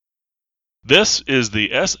This is the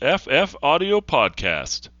SFF Audio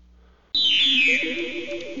Podcast.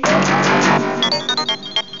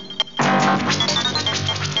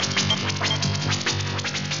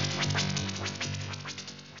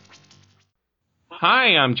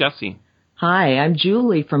 Hi, I'm Jesse. Hi, I'm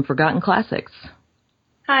Julie from Forgotten Classics.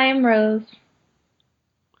 Hi, I'm Rose.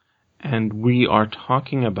 And we are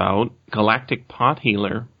talking about Galactic Pot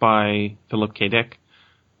Healer by Philip K. Dick,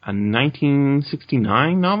 a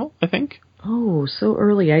 1969 novel, I think. Oh, so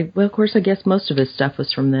early. Well, of course, I guess most of his stuff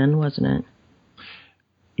was from then, wasn't it?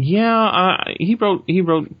 Yeah, he wrote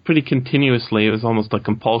pretty continuously. It was almost a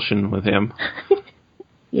compulsion with him.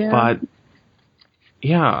 Yeah. But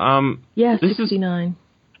yeah, yeah, 69.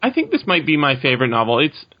 I think this might be my favorite novel.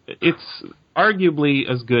 It's arguably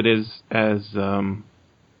as good as The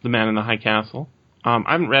Man in the High Castle. I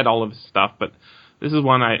haven't read all of his stuff, but this is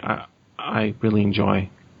one I really enjoy.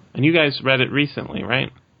 And you guys read it recently,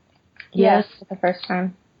 right? Yes, for the first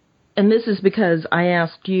time. And this is because I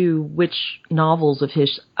asked you which novels of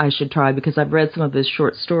his I should try, because I've read some of his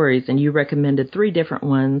short stories, and you recommended 3 different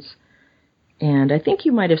ones. And I think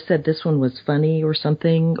you might have said this one was funny or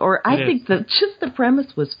something. Or I think that just the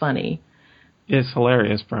premise was funny. It's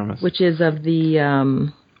hilarious premise. Which is of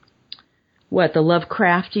the, the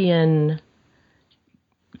Lovecraftian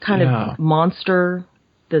kind of monster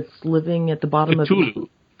that's living at the bottom Cthulhu. of...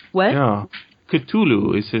 What? Yeah.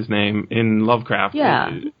 Cthulhu is his name in Lovecraft. Yeah.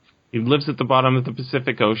 He lives at the bottom of the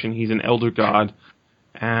Pacific Ocean. He's an elder god,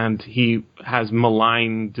 and he has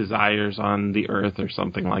malign desires on the earth or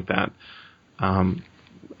something like that.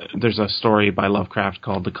 There's a story by Lovecraft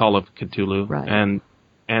called The Call of Cthulhu, right.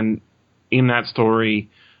 and in that story,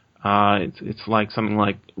 it's like something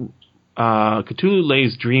like Cthulhu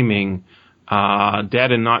lays dreaming,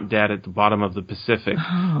 dead and not dead at the bottom of the Pacific,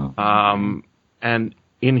 and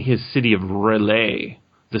in his city of Relay,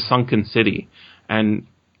 the sunken city. And,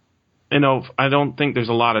 you know, I don't think there's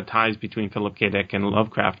a lot of ties between Philip K. Dick and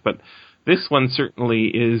Lovecraft, but this one certainly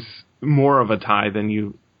is more of a tie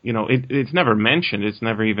than it's never mentioned, it's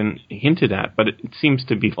never even hinted at, but it seems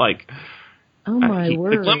to be like... Oh, my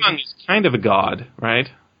word. The Glimung is kind of a god, right?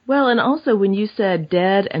 Well, and also when you said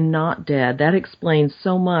dead and not dead, that explains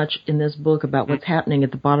so much in this book about what's happening at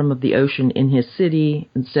the bottom of the ocean in his city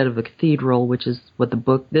instead of a cathedral, which is what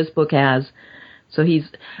this book has. So he's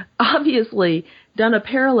obviously done a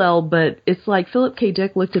parallel, but it's like Philip K.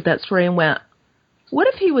 Dick looked at that story and went, what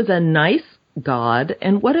if he was a nice god,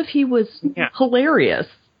 and what if he was hilarious?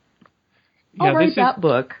 I'll write that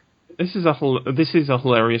book. This is a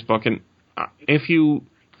hilarious book, and if you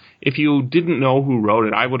didn't know who wrote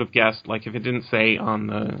it, I would have guessed, like if it didn't say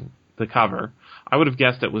on the cover, I would have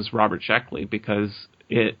guessed it was Robert Sheckley, because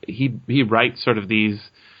he writes sort of these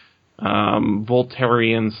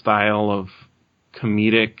Voltairean style of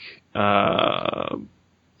comedic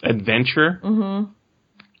adventure. Mm-hmm.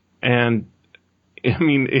 And, I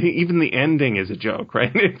mean, even the ending is a joke,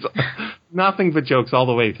 right? It's nothing but jokes all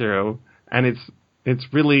the way through, and it's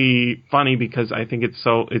really funny because I think its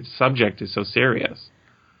subject is so serious.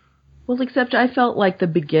 Well, except I felt like the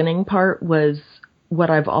beginning part was what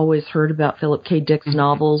I've always heard about Philip K. Dick's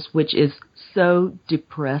novels, which is so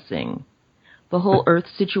depressing. The whole Earth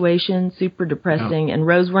situation, super depressing. Yeah. And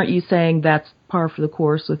Rose, weren't you saying that's par for the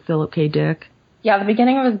course with Philip K. Dick? Yeah, the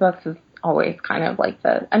beginning of his books is always kind of like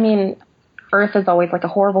Earth is always like a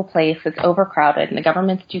horrible place. It's overcrowded, and the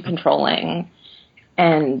government's too controlling.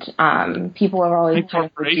 And people are always kind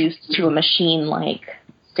of reduced to a machine-like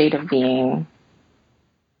state of being.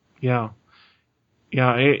 Yeah.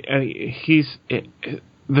 The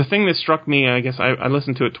thing that struck me, I guess I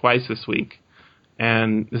listened to it twice this week,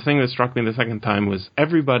 and the thing that struck me the second time was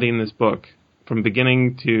everybody in this book, from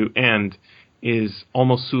beginning to end, is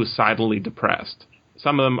almost suicidally depressed.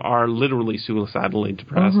 Some of them are literally suicidally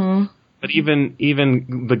depressed. Mm-hmm. But even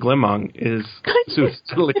the Glimung is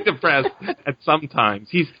suicidally depressed at some times.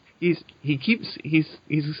 He's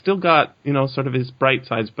still got, sort of his bright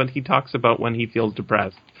sides, but he talks about when he feels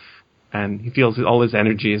depressed and he feels that all his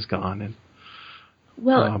energy is gone. And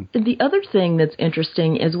well, the other thing that's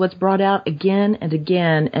interesting is what's brought out again and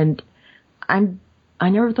again, and I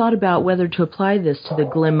never thought about whether to apply this to the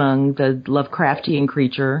Glimung, the Lovecraftian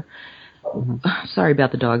creature. Mm-hmm. Sorry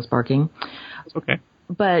about the dogs barking. It's okay.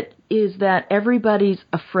 But is that everybody's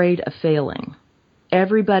afraid of failing.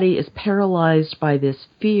 Everybody is paralyzed by this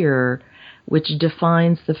fear, which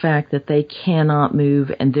defines the fact that they cannot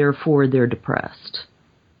move, and therefore they're depressed.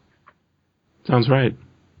 Sounds right.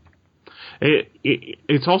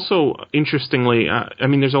 It's also, interestingly,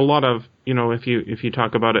 there's a lot of, if you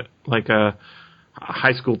talk about it like a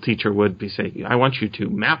high school teacher would be saying, I want you to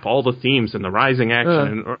map all the themes in the rising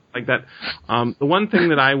action, or like that. The one thing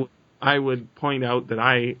that I would point out that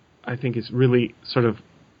I think is really sort of,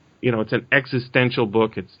 it's an existential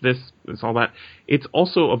book. It's this, it's all that. It's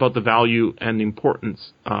also about the value and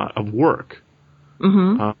importance of work.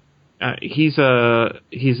 Mm-hmm. He's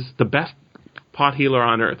the best pot healer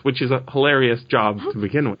on earth, which is a hilarious job to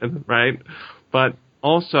begin with, right? But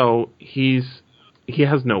also he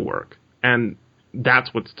has no work, and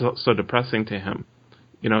that's what's so depressing to him.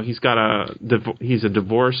 He's got he's a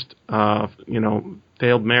divorced,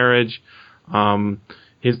 failed marriage. The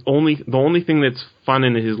only thing that's fun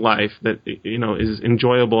in his life that, is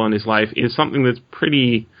enjoyable in his life is something that's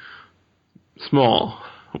pretty small,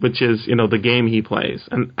 which is, the game he plays.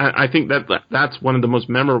 And I think that's one of the most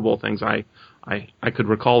memorable things I could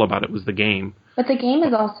recall about it was the game. But the game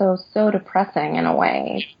is also so depressing in a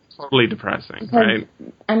way. Totally depressing, because, right?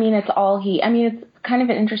 It's kind of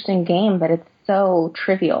an interesting game, but it's so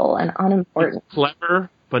trivial and unimportant. It's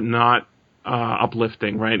clever, but not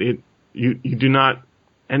uplifting, right? You do not,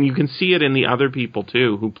 and you can see it in the other people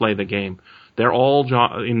too who play the game. They're all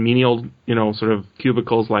in menial, sort of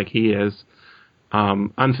cubicles like he is,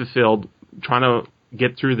 unfulfilled, trying to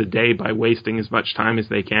get through the day by wasting as much time as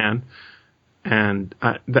they can. And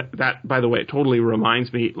that, by the way, totally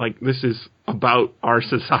reminds me, like, this is about our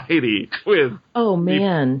society with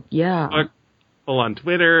people on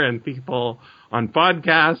Twitter and people on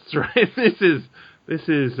podcasts, right? This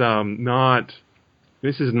is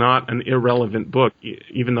not an irrelevant book,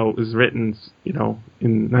 even though it was written,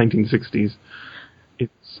 in 1960s.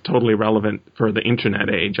 It's totally relevant for the internet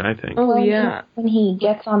age, I think. Oh, yeah. When he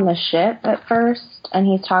gets on the ship at first, and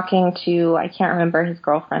he's talking to, I can't remember his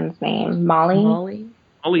girlfriend's name, Molly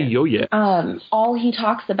Yoye. All he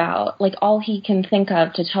talks about, like, all he can think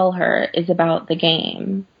of to tell her is about the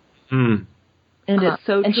game. Mm. And it's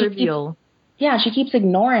so trivial. She keeps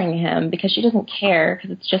ignoring him because she doesn't care,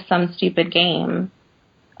 because it's just some stupid game.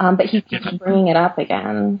 But he keeps bringing it up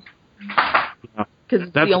again. Because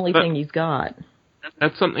it's the only thing he's got.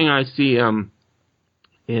 That's something I see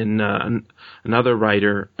in another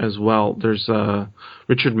writer as well. There's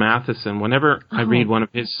Richard Matheson. Whenever I read one of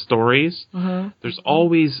his stories, there's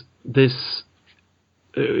always this...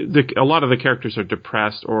 a lot of the characters are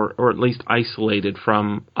depressed or at least isolated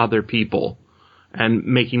from other people and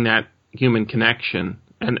making that human connection.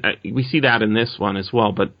 And we see that in this one as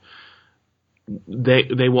well, but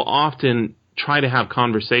they will often try to have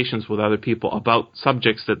conversations with other people about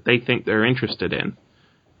subjects that they think they're interested in.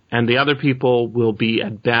 And the other people will be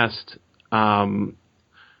at best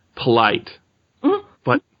polite,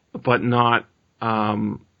 but not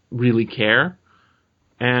really care.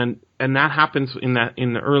 And that happens in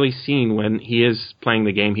the early scene when he is playing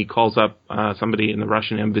the game. He calls up somebody in the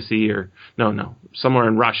Russian embassy somewhere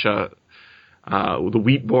in Russia, the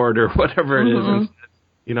wheat board or whatever it is, and says,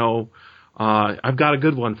 I've got a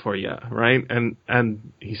good one for you, right? And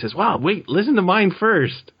he says, wow, wait, listen to mine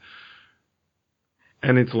first.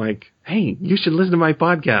 And it's like, hey, you should listen to my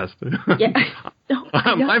podcast. Yeah.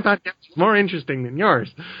 My podcast is more interesting than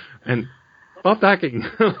yours. And stop talking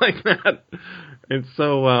like that. It's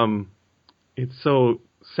so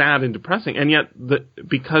sad and depressing. And yet,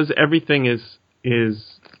 because everything is it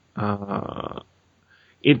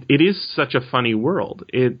is such a funny world.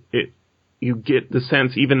 You get the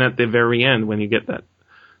sense, even at the very end, when you get that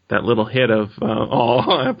little hit of,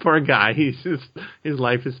 poor guy, his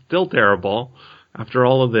life is still terrible after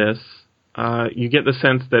all of this. You get the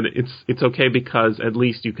sense that it's okay because at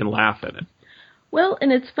least you can laugh at it. Well,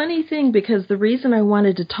 and it's a funny thing because the reason I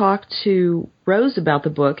wanted to talk to Rose about the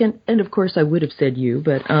book, and of course I would have said you,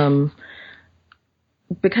 but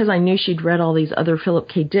because I knew she'd read all these other Philip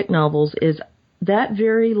K. Dick novels, is that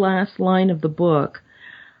very last line of the book.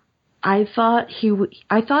 I thought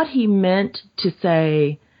he meant to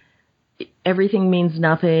say everything means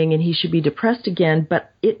nothing and he should be depressed again,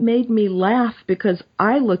 but it made me laugh because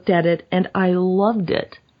I looked at it and I loved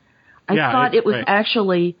it. I thought it was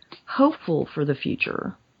actually hopeful for the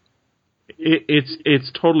future.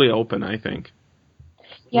 It's totally open, I think.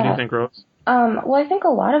 What do you think, Rose? Well, I think a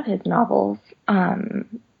lot of his novels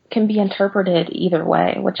can be interpreted either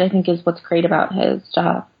way, which I think is what's great about his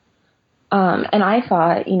stuff. And I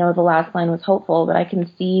thought, the last line was hopeful, but I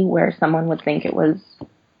can see where someone would think it was,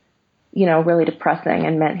 really depressing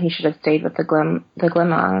and meant he should have stayed with the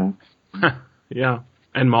Glimang. Yeah,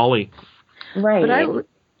 and Molly. Right. But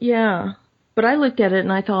I looked at it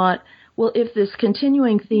and I thought, Well, if this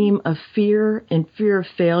continuing theme of fear and fear of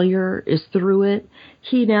failure is through it,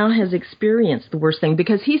 he now has experienced the worst thing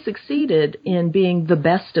because he succeeded in being the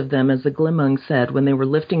best of them, as the Glimung said when they were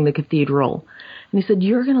lifting the cathedral. And he said,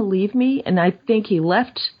 "You're going to leave me?" And I think he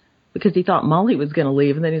left because he thought Molly was going to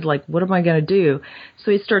leave. And then he's like, "What am I going to do?"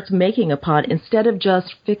 So he starts making a pot. Instead of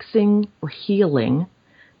just fixing or healing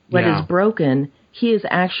what is broken, he is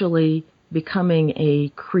actually becoming a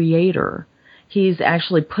creator. He's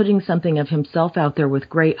actually putting something of himself out there with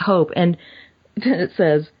great hope. And then it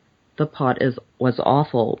says, the pot was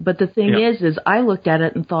awful. But the thing is I looked at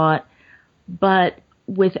it and thought, but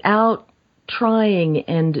without trying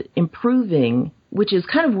and improving, which is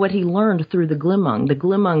kind of what he learned through the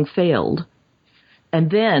Glimung failed and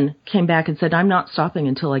then came back and said, "I'm not stopping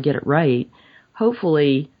until I get it right."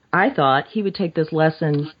 Hopefully, I thought he would take this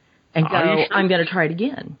lesson and go, "I'm going to try it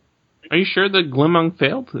again." Are you sure the Glimung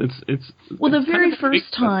failed? Well, the very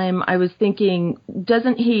first time I was thinking,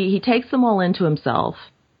 doesn't he takes them all into himself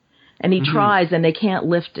and he tries and they can't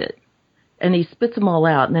lift it and he spits them all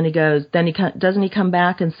out and then he goes, doesn't he come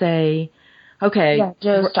back and say, "Okay,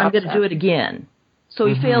 I'm going to do it again." So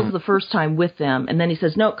he fails the first time with them and then he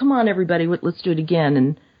says, "No, come on everybody, let's do it again."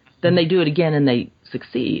 And then they do it again and they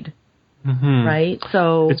succeed. Right?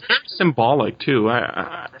 So it's very symbolic too.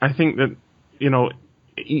 I think that,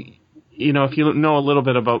 if you know a little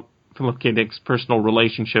bit about Philip K. Dick's personal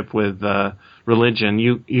relationship with religion,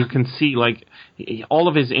 you can see all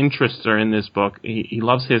of his interests are in this book. He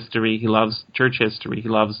loves history. He loves church history. He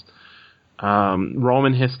loves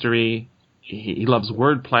Roman history. He loves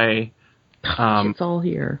wordplay. It's all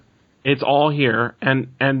here. It's all here, and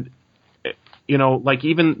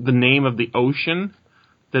even the name of the ocean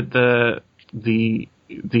that the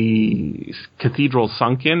cathedral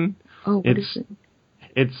sunk in. Oh, what is it?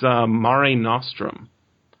 It's Mare Nostrum.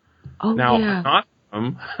 Oh, now, yeah.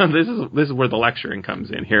 Nostrum, this is where the lecturing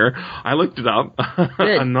comes in here. I looked it up.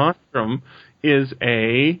 A nostrum is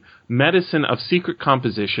a medicine of secret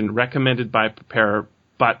composition recommended by a preparer,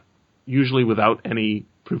 but usually without any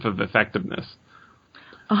proof of effectiveness.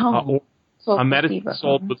 Oh. So a medicine placebo.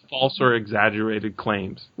 sold with false or exaggerated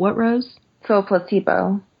claims. What, Rose? So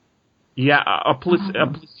placebo. Yeah, a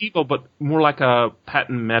placebo, but more like a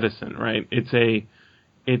patent medicine, right?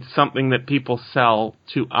 It's something that people sell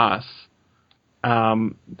to us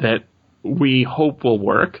that we hope will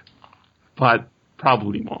work, but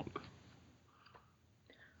probably won't.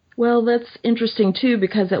 Well, that's interesting, too,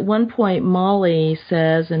 because at one point Molly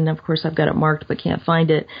says, and of course I've got it marked but can't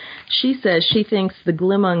find it, she says she thinks the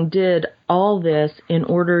Glimung did all this in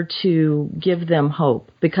order to give them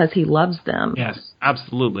hope because he loves them. Yes,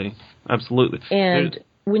 absolutely. Absolutely. And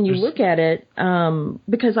when you look at it,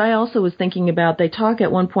 because I also was thinking about, they talk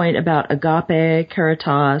at one point about agape,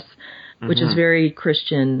 caritas, which is very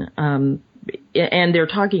Christian, and they're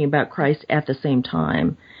talking about Christ at the same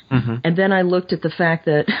time. And then I looked at the fact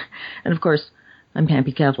that, and of course, I'm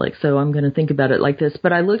happy Catholic, so I'm going to think about it like this,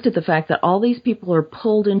 but I looked at the fact that all these people are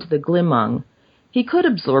pulled into the Glimung. He could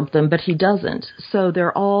absorb them, but he doesn't. So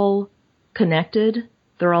they're all connected.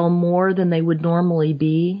 They're all more than they would normally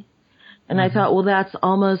be. And I thought, well, that's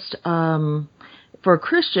almost, for a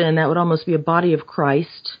Christian, that would almost be a body of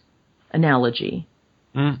Christ analogy.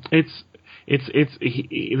 The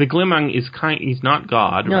Glimung is he's not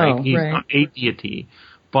God, right? He's not a deity,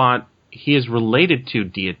 but he is related to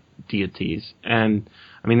deities. And,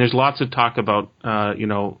 I mean, there's lots of talk about,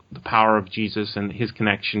 the power of Jesus and his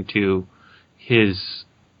connection to his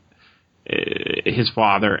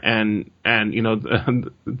father and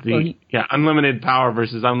unlimited power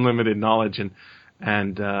versus unlimited knowledge. And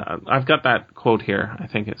I've got that quote here. I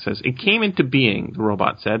think it says, "It came into being," the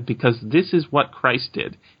robot said, "because this is what Christ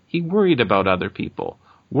did. He worried about other people.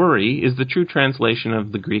 Worry is the true translation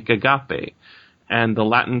of the Greek agape and the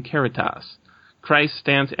Latin caritas. Christ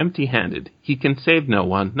stands empty-handed. He can save no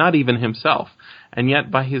one, not even himself. And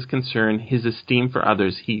yet by his concern, his esteem for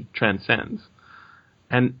others, he transcends."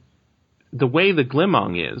 And the way the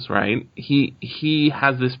Glimung is, right, he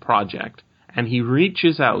has this project, and he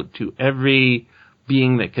reaches out to every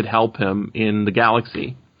being that could help him in the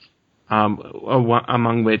galaxy,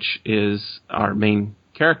 among which is our main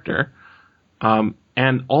character,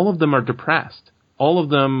 and all of them are depressed. All of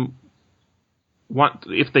them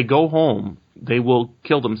if they go home, they will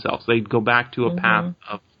kill themselves. They go back to a path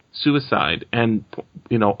of suicide and,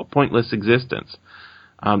 a pointless existence.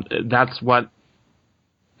 That's what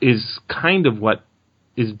is kind of what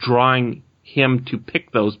is drawing him to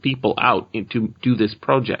pick those people out and to do this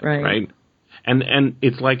project, right? And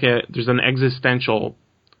it's like there's an existential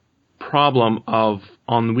problem of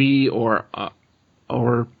ennui or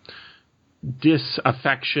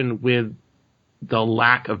disaffection with the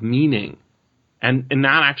lack of meaning. And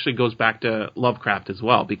that actually goes back to Lovecraft as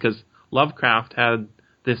well, because Lovecraft had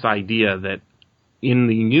this idea that in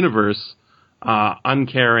the universe,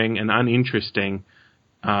 uncaring and uninteresting,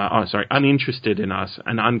 uninterested in us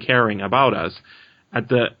and uncaring about us at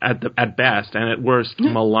best, and at worst,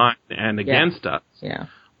 malign and against us. Yeah.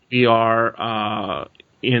 We are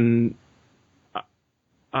in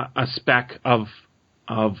a speck of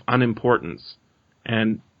unimportance,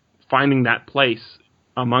 and finding that place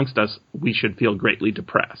amongst us, we should feel greatly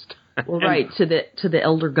depressed. Well, right, to the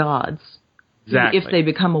elder gods. Exactly. If they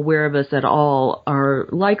become aware of us at all, are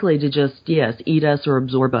likely to just, eat us or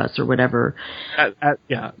absorb us or whatever.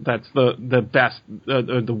 That's the best,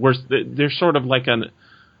 the worst. They're sort of like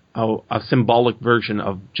a symbolic version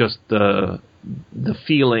of just the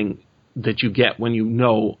feeling that you get when you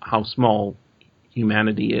know how small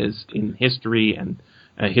humanity is in history and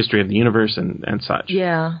history of the universe and such.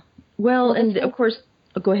 Yeah. Well, and of course,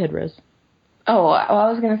 go ahead, Rose. Oh, well,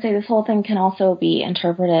 I was going to say this whole thing can also be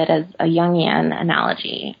interpreted as a Jungian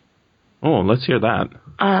analogy. Oh, let's hear that.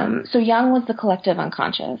 So Jung was the collective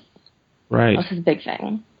unconscious. Right. That was his big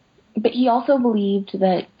thing. But he also believed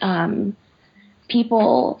that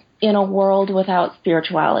people in a world without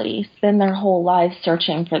spirituality spend their whole lives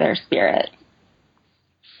searching for their spirit.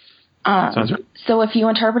 Sounds right. So if you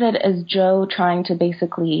interpret it as Joe trying to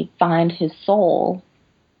basically find his soul,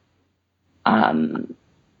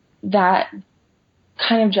 that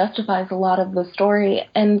kind of justifies a lot of the story.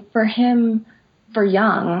 And for him, for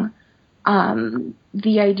Jung,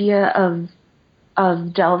 the idea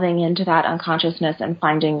of delving into that unconsciousness and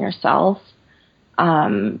finding yourself,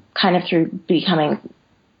 kind of through becoming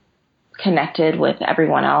connected with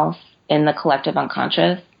everyone else in the collective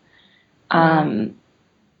unconscious,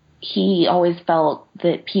 he always felt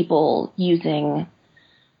that people using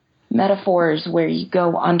metaphors where you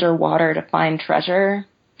go underwater to find treasure,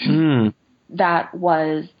 that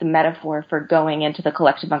was the metaphor for going into the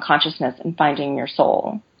collective unconsciousness and finding your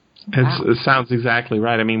soul. Wow. It sounds exactly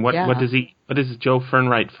right. I mean, what does Joe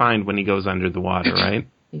Fernwright find when he goes under the water, right?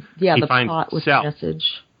 Yeah, he the finds pot with self. the message.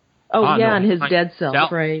 And his dead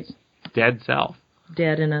self, right? Dead self.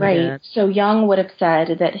 Dead and undead. Right. So Jung would have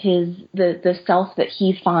said that the self that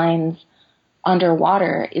he finds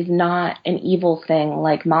underwater is not an evil thing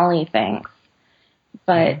like Molly thinks,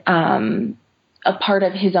 but a part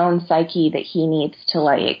of his own psyche that he needs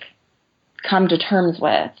to come to terms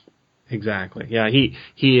with. Exactly. Yeah,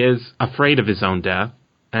 he is afraid of his own death,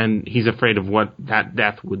 and he's afraid of what that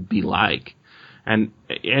death would be like. And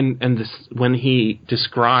this, when he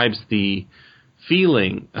describes the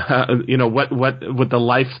feeling, what the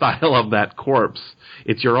lifestyle of that corpse.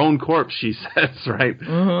 It's your own corpse, she says, right?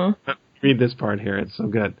 Mm-hmm. Read this part here. It's so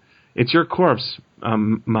good. It's your corpse,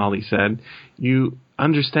 Molly said. You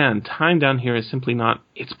understand, time down here is simply not...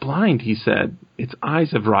 It's blind, he said. Its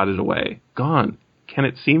eyes have rotted away. Gone. Can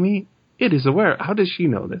it see me? It is aware. How does she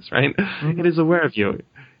know this, right? Mm-hmm. It is aware of you.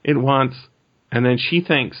 It wants... And then she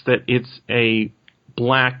thinks that it's a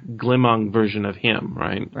black Glimung version of him,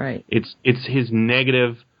 right? Right. It's his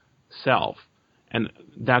negative self. And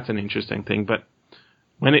that's an interesting thing. But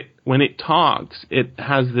when it talks, it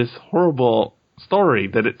has this horrible story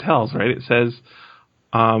that it tells, right? It says,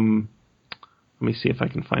 let me see if I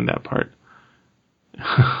can find that part.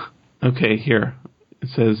 Okay, here. It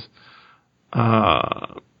says,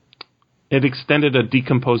 it extended a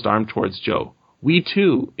decomposed arm towards Joe. We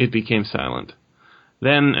too, it became silent.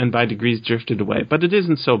 Then, and by degrees, drifted away. But it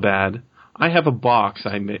isn't so bad. I have a box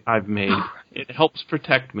I've made. It helps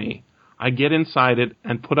protect me. I get inside it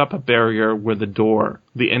and put up a barrier where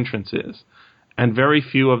the entrance is. And very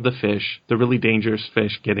few of the fish, the really dangerous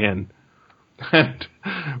fish, get in. And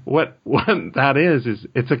what that is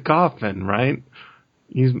it's a coffin, right?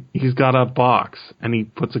 He's got a box, and he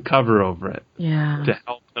puts a cover over it to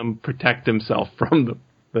help him protect himself from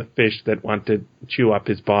the fish that want to chew up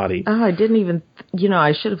his body. Oh, I didn't even,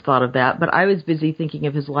 I should have thought of that, but I was busy thinking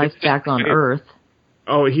of his life back on Earth.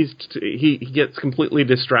 Oh, he gets completely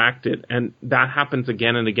distracted, and that happens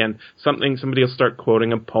again and again. Somebody will start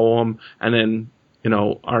quoting a poem, and then,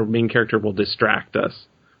 our main character will distract us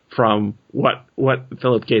from what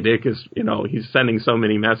Philip K. Dick is, he's sending so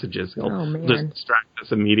many messages. He'll just distract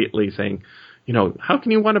us immediately saying, how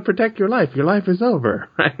can you want to protect your life? Your life is over,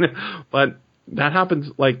 right? But that happens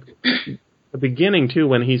the beginning too,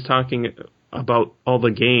 when he's talking about all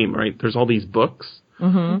the game, right? There's all these books,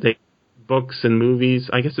 books and movies.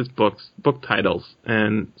 I guess it's books, book titles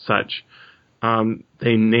and such.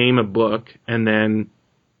 They name a book, and then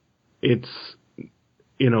it's,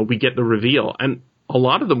 we get the reveal. And a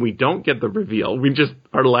lot of them, we don't get the reveal. We just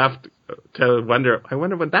are left to wonder, I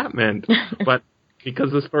wonder what that meant. But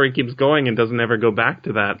because the story keeps going and doesn't ever go back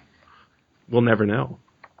to that, we'll never know.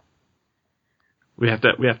 We have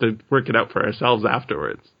to work it out for ourselves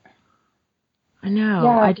afterwards. I know.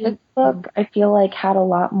 Yeah, this book, I feel like, had a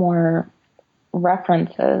lot more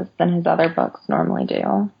references than his other books normally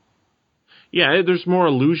do. Yeah, there's more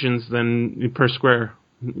allusions than per square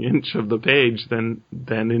inch of the page than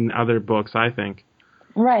in other books, I think.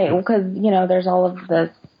 Right, because, there's all of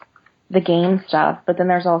the game stuff, but then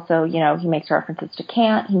there's also, he makes references to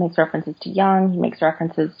Kant, he makes references to Jung, he makes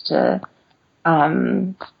references to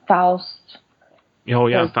Faust. Oh,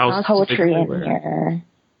 yeah, There's Faust. Poetry in here.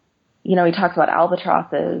 He talks about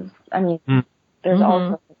albatrosses. I mean, there's all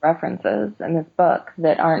sorts of references in this book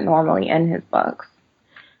that aren't normally in his books.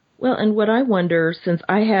 Well, and what I wonder, since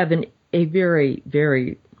I have a very,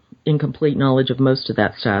 very incomplete knowledge of most of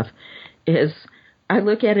that stuff, is I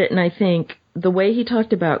look at it and I think the way he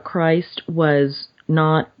talked about Christ was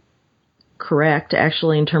not correct,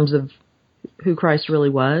 actually, in terms of who Christ really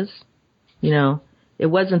was. It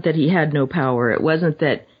wasn't that he had no power. It wasn't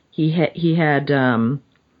that he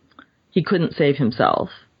couldn't save himself.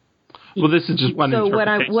 Well, this is just one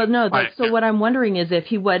interpretation. What I'm wondering is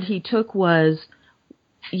if what he took was,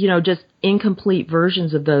 just incomplete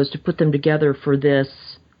versions of those to put them together for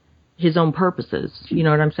his own purposes. You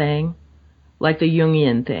know what I'm saying? Like the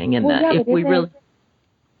Jungian thing, and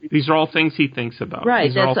these are all things he thinks about.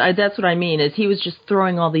 Right. That's what I mean. Is he was just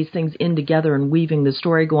throwing all these things in together and weaving the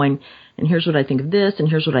story, going, and here's what I think of this, and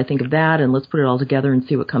here's what I think of that, and let's put it all together and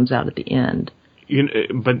see what comes out at the end.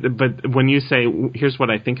 But when you say, here's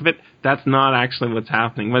what I think of it, that's not actually what's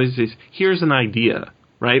happening. What is this? Here's an idea,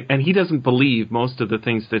 right? And he doesn't believe most of the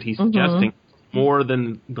things that he's suggesting more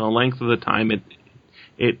than the length of the time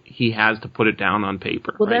he has to put it down on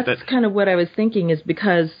paper. Well, right? that's kind of what I was thinking, is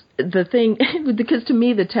because because to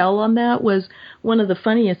me the tell on that was one of the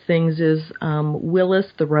funniest things is Willis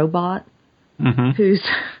the robot,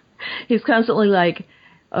 he's constantly like,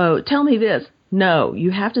 oh, tell me this. No,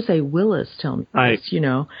 you have to say, Willis, tell me this,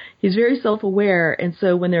 He's very self-aware, and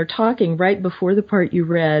so when they're talking right before the part you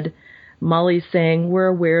read, Molly's saying, we're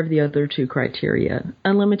aware of the other two criteria,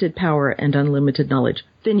 unlimited power and unlimited knowledge.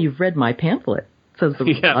 Then you've read my pamphlet, says the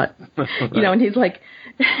robot. Right. And he's like,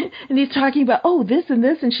 and he's talking about, oh, this and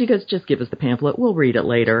this, and she goes, just give us the pamphlet, we'll read it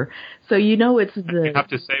later. So it's the... You have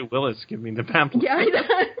to say, Willis, give me the pamphlet. Yeah, I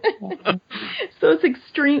know. So it's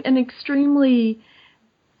extremely...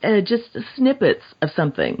 just snippets of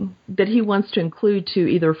something that he wants to include to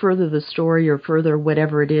either further the story or further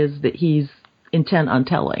whatever it is that he's intent on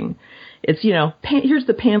telling. It's, here's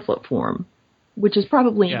the pamphlet form, which is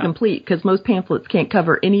probably incomplete because most pamphlets can't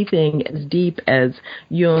cover anything as deep as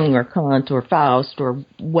Jung or Kant or Faust or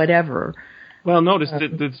whatever. Well, notice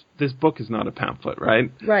that this book is not a pamphlet,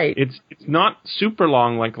 right? Right. It's not super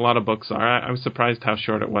long like a lot of books are. I was surprised how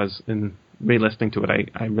short it was. In re-listening to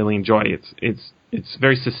it, I really enjoy it. It's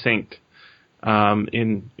very succinct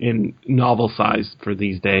in novel size for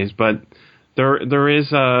these days, but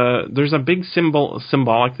there's a big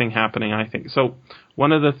symbolic thing happening, I think. So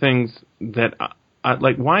one of the things that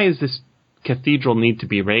why is this cathedral need to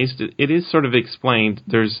be raised? It is sort of explained.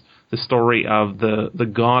 There's the story of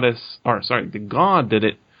the god that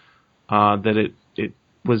it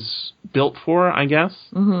was built for, I guess.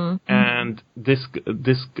 And this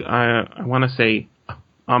I want to say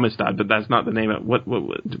Amistad, but that's not the name of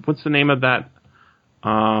what's the name of that?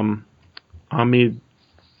 Amidara?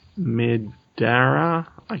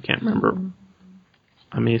 I can't remember.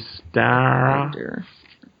 Amistara.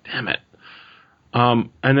 Damn it. And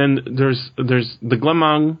then there's the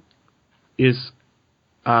Glamung is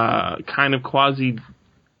kind of quasi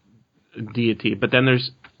deity, but then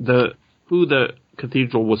there's who the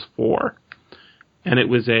cathedral was for, and it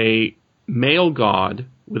was a male god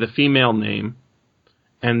with a female name,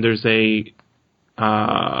 and there's the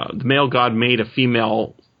male god made a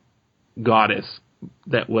female goddess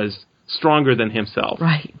that was stronger than himself,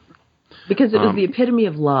 right? Because it was the epitome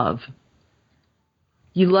of love.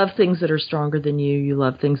 You love things that are stronger than you. You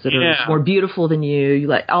love things that are more beautiful than you. You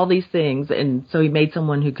like all these things, and so he made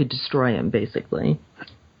someone who could destroy him, basically.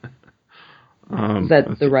 Is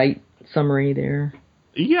that the right summary there?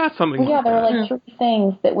 Yeah, something like that. Yeah, there were three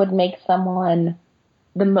things that would make someone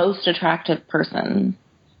the most attractive person.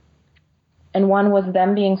 And one was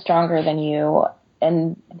them being stronger than you,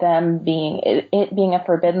 and them being it being a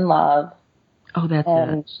forbidden love. Oh, that's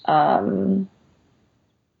it.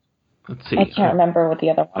 Let's see. I can't remember what the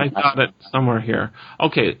other one was. I got it somewhere here.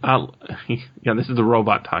 Okay, this is the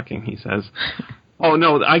robot talking, he says. Oh,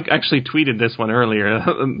 no, I actually tweeted this one earlier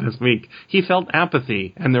this week. He felt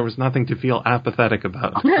apathy, and there was nothing to feel apathetic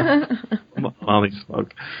about. Molly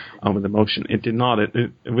spoke with emotion. It did not,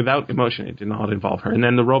 without emotion, it did not involve her. And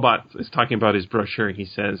then the robot is talking about his brochure. He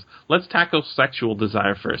says, let's tackle sexual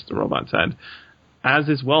desire first, the robot said. As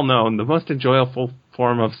is well known, the most enjoyable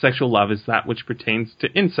form of sexual love is that which pertains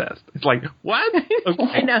to incest. It's like, what? Okay.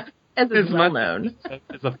 I know, as is well known.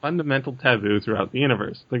 It's a fundamental taboo throughout the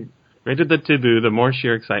universe. The greater the taboo, the more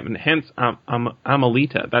sheer excitement. Hence,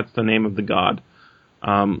 Amalita, that's the name of the god,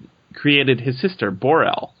 created his sister,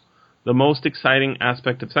 Bor-El. The most exciting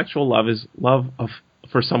aspect of sexual love is love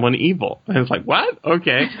for someone evil. And it's like, what?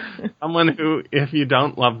 Okay. Someone who, if you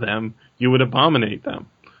don't love them, you would abominate them.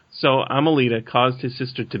 So Amalita caused his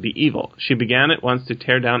sister to be evil. She began at once to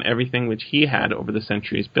tear down everything which he had over the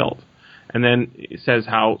centuries built. And then it says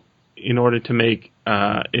how, in order to make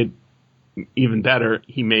it even better,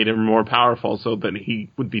 he made her more powerful so that he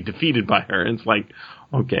would be defeated by her. And it's like,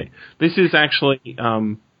 okay. This is actually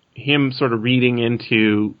him sort of reading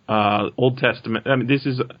into Old Testament. I mean, this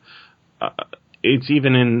is, it's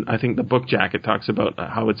even in, I think, the book Jacket talks about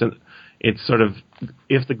how it's sort of,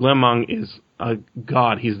 if the Glimung is a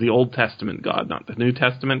god, he's the Old Testament God, not the New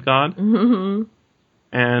Testament God. Mm-hmm.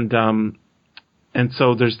 And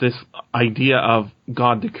so there's this idea of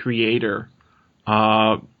God the Creator,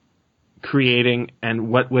 creating, and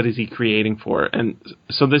what is he creating for? And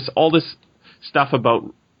so all this stuff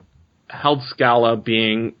about Heldscala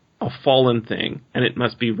being a fallen thing, and it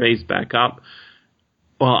must be raised back up.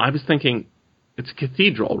 Well, I was thinking, it's a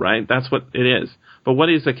cathedral, right? That's what it is. But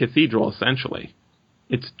what is a cathedral, essentially?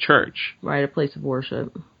 It's church. Right, a place of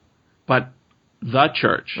worship. But the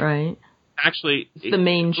church. Right. Actually, it's the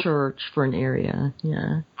main church for an area,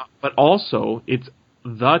 yeah. But also, it's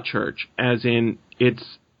the church, as in it's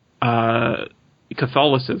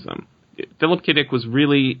Catholicism. Philip K. Dick was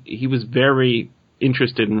very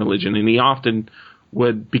interested in religion, and he often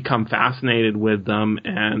would become fascinated with them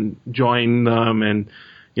and join them and,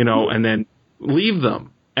 and then leave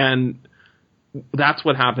them. And that's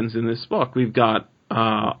what happens in this book. We've got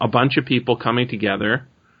a bunch of people coming together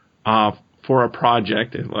for a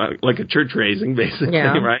project, like a church raising, basically,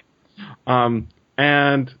 yeah. Right?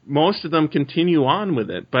 And most of them continue on with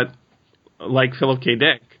it, but like Philip K.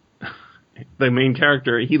 Dick, the main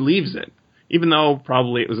character, he leaves it, even though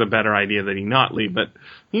probably it was a better idea that he not leave, but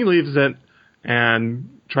he leaves it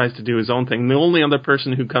and tries to do his own thing. The only other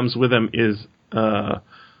person who comes with him is a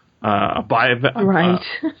bivalve, right?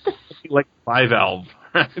 Like bivalve.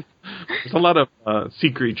 Right? There's a lot of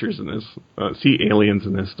sea creatures in this, sea aliens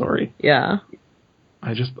in this story. Yeah.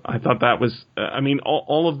 I thought that was,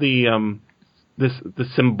 all of the the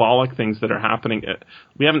symbolic things that are happening.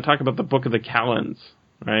 We haven't talked about the Book of the Kalends,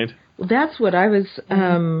 right? Well, that's what I was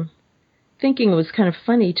thinking was kind of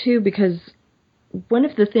funny too, because one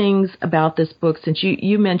of the things about this book, since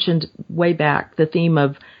you mentioned way back the theme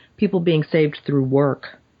of people being saved through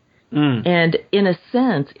work. And in a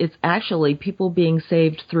sense, it's actually people being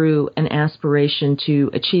saved through an aspiration to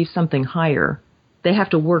achieve something higher. They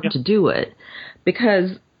have to work to do it.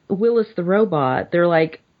 Because Willis the robot, they're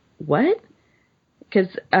like, what?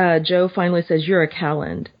 Because Joe finally says, you're a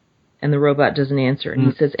Calend. And the robot doesn't answer. And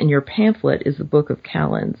he says, and your pamphlet is the Book of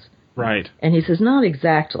Kalends. Right. And he says, not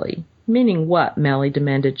exactly. Meaning what? Mally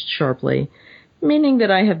demanded sharply. Meaning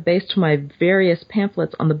that I have based my various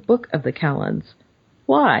pamphlets on the Book of the Kalends.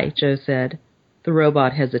 Why? Joe said. The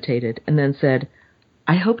robot hesitated and then said,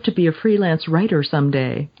 I hope to be a freelance writer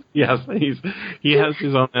someday. Yes, he has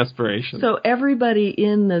his own aspirations. So everybody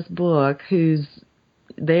in this book who's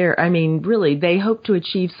there, really, they hope to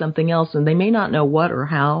achieve something else, and they may not know what or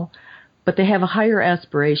how, but they have a higher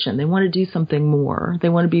aspiration. They want to do something more. They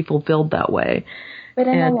want to be fulfilled that way. But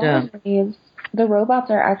in a lot of ways, the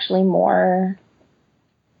robots are actually more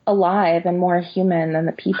alive and more human than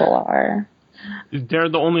the people are. They're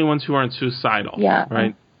the only ones who aren't suicidal. Yeah.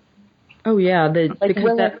 Right? Oh, yeah. Because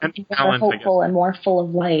Willis is more hopeful and more full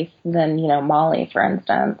of life than, Molly, for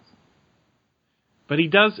instance. But he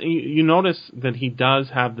does, you notice that he does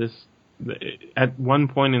have this, at one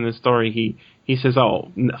point in the story, he says,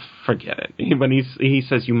 oh, no, forget it. But he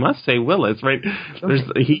says, you must say Willis, right?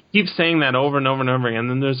 He keeps saying that over and over and over again. And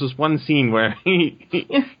then there's this one scene where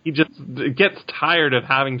he just gets tired of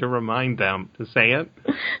having to remind them to say it.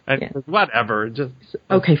 And whatever. Just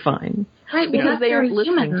okay, fine. Right, because they are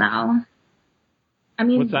human, though.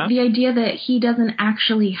 The idea that he doesn't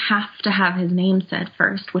actually have to have his name said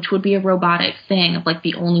first, which would be a robotic thing of like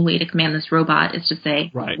the only way to command this robot is to say,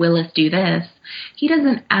 right. Willis, do this. He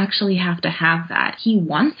doesn't actually have to have that. He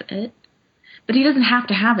wants it, but he doesn't have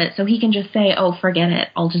to have it, so he can just say, oh, forget it,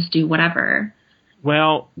 I'll just do whatever.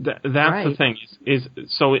 Well, that's Right. the thing.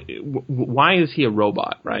 Why is he a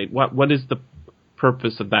robot, right? What is the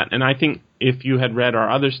purpose of that? And I think if you had read our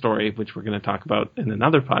other story, which we're going to talk about in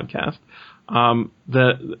another podcast,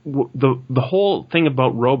 the whole thing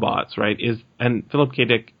about robots, right, is, and Philip K.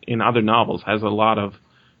 Dick in other novels has a lot of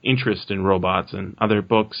interest in robots and other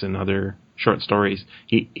books and other short stories.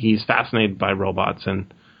 He's fascinated by robots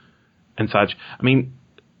and such. I mean,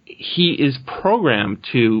 he is programmed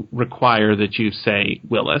to require that you say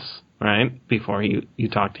Willis, right, before you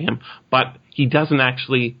talk to him, but he doesn't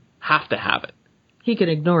actually have to have it. He can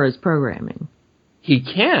ignore his programming. He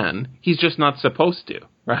can. He's just not supposed to,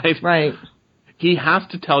 right? Right. He has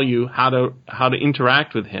to tell you how to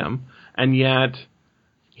interact with him, and yet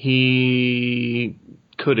he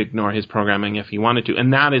could ignore his programming if he wanted to.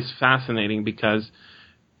 And that is fascinating because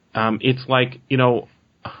it's like,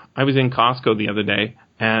 I was in Costco the other day,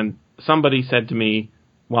 and somebody said to me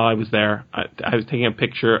while I was there, I was taking a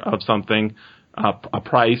picture of something, a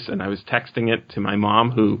price, and I was texting it to my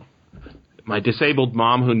mom, my disabled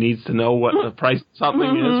mom, who needs to know what the price of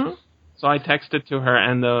something is. So I texted to her,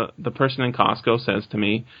 and the person in Costco says to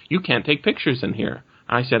me, "You can't take pictures in here."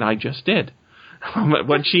 I said, "I just did."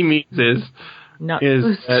 What she means is Not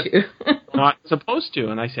supposed to.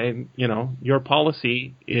 And I say, your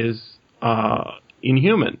policy is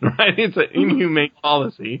inhuman, right? It's an inhumane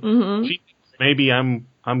policy. Mm-hmm. She thinks maybe I'm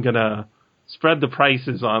gonna spread the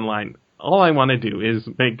prices online. All I want to do is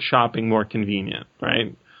make shopping more convenient,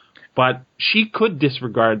 right? But she could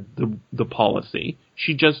disregard the policy.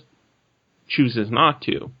 She just chooses not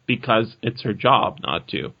to because it's her job not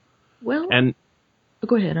to. Well, and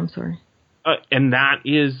go ahead. I'm sorry. And that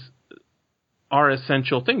is our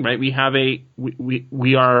essential thing, right? We have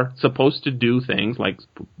we are supposed to do things like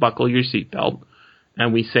buckle your seatbelt,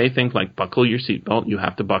 and we say things like buckle your seatbelt. You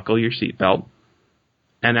have to buckle your seatbelt.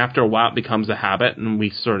 And after a while, it becomes a habit, and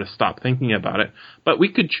we sort of stop thinking about it. But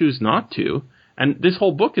we could choose not to. And this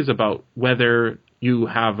whole book is about whether you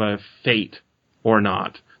have a fate or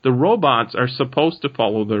not. The robots are supposed to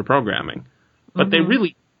follow their programming, but they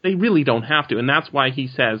really don't have to. And that's why he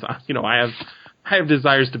says, I have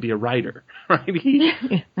desires to be a writer, right? He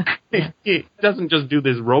doesn't just do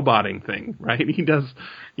this roboting thing, right? He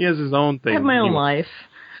has his own thing. I have my own life.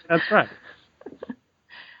 That's right.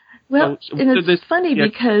 Well, and it's funny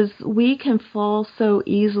because we can fall so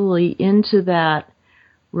easily into that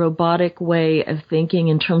robotic way of thinking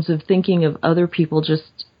in terms of thinking of other people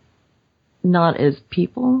just not as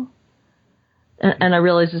people. And I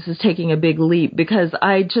realize this is taking a big leap because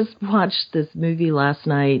I just watched this movie last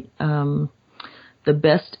night, The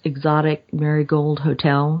Best Exotic Marigold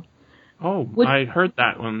Hotel. Oh, I heard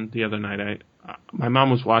that one the other night. My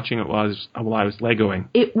mom was watching it while I was Legoing.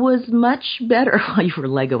 It was much better while you were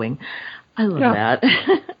Legoing. I love that.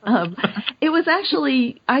 It was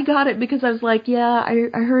actually, I got it because I was like, I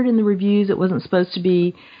heard in the reviews it wasn't supposed to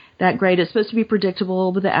be that great. It's supposed to be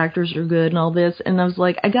predictable, but the actors are good and all this. And I was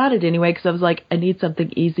like, I got it anyway because I was like, I need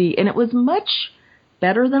something easy. And it was much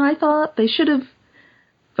better than I thought. They should have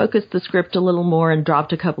focused the script a little more and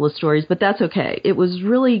dropped a couple of stories, but that's okay. It was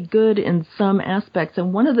really good in some aspects.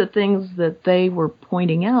 And one of the things that they were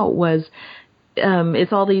pointing out was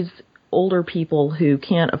it's all these older people who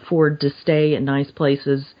can't afford to stay in nice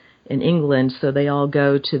places in England, so they all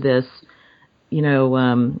go to this,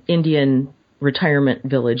 Indian retirement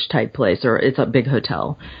village type place, or it's a big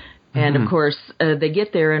hotel. And of course, they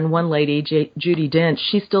get there, and one lady, Judi Dench,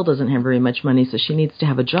 she still doesn't have very much money, so she needs to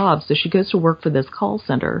have a job. So she goes to work for this call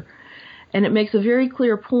center. And it makes a very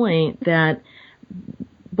clear point that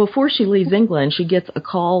before she leaves England, she gets a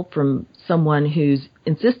call from someone who's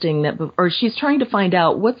insisting that, or she's trying to find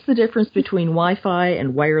out what's the difference between Wi-Fi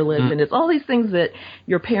and wireless. And it's all these things that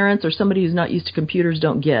your parents or somebody who's not used to computers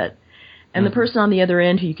don't get. And the person on the other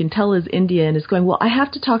end, who you can tell is Indian, is going, well, I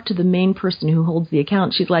have to talk to the main person who holds the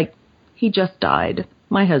account. She's like, he just died.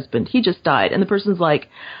 My husband, he just died. And the person's like,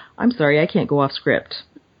 I'm sorry, I can't go off script.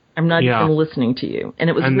 I'm not even listening to you. And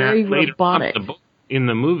it was very robotic. In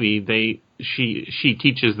the movie, she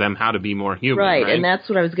teaches them how to be more human. Right, and that's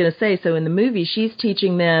what I was going to say. So in the movie, she's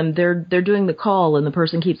teaching them, they're doing the call, and the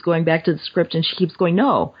person keeps going back to the script, and she keeps going,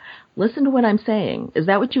 no, listen to what I'm saying. Is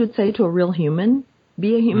that what you would say to a real human?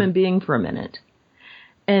 Be a human being for a minute.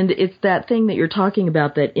 And it's that thing that you're talking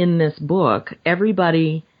about that in this book,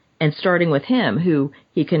 everybody, and starting with him, who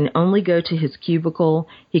he can only go to his cubicle,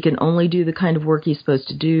 he can only do the kind of work he's supposed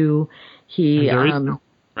to do. There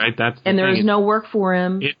is no work for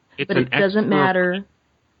him, but it doesn't matter.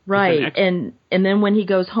 Right. And then when he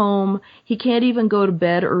goes home, he can't even go to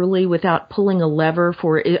bed early without pulling a lever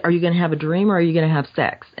for, are you going to have a dream or are you going to have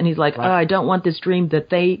sex? And he's like, oh, I don't want this dream that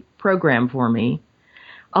they program for me.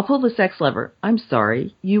 I'll pull the sex lever. I'm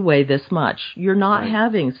sorry, you weigh this much. You're not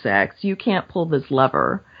having sex. You can't pull this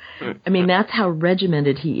lever. I mean, that's how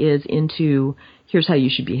regimented he is into, here's how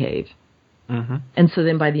you should behave. Mm-hmm. And so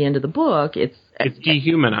then by the end of the book, it's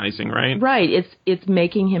dehumanizing, right? Right. It's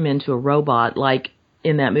making him into a robot, like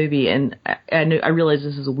in that movie. And I realize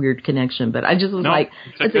this is a weird connection, but I just was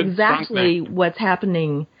it's exactly what's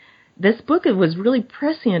happening. This book was really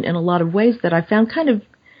prescient in a lot of ways that I found kind of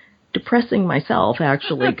depressing myself,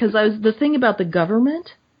 actually, because the thing about the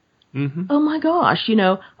government. Mm-hmm. Oh my gosh, you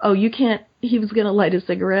can't. He was going to light a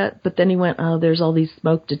cigarette, but then he went, there's all these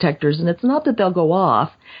smoke detectors, and it's not that they'll go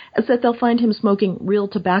off, it's that they'll find him smoking real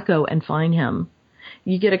tobacco and fine him.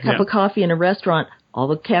 You get a cup of coffee in a restaurant, all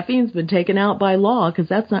the caffeine's been taken out by law because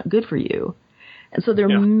that's not good for you. And so they're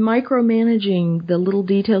micromanaging the little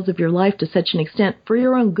details of your life to such an extent for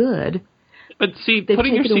your own good. But see,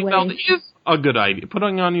 putting your seatbelt is a good idea.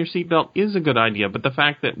 Putting on your seatbelt is a good idea, but the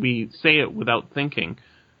fact that we say it without thinking,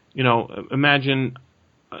 imagine...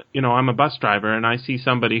 I'm a bus driver, and I see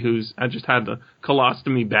somebody I just had the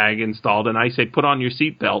colostomy bag installed, and I say, put on your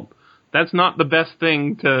seatbelt. That's not the best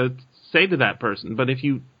thing to say to that person. But if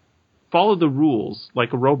you follow the rules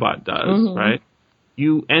like a robot does, right,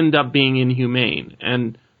 you end up being inhumane.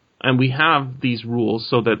 And we have these rules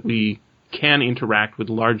so that we can interact with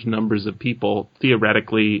large numbers of people,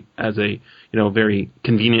 theoretically, as a very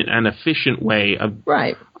convenient and efficient way of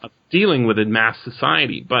dealing with a mass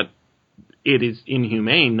society. But it is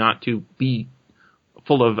inhumane not to be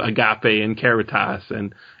full of agape and caritas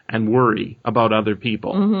and worry about other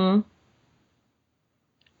people. Mm-hmm.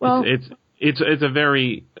 Well, it's a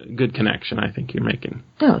very good connection I think you're making.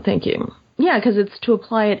 Oh, thank you. Yeah, because it's to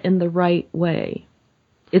apply it in the right way.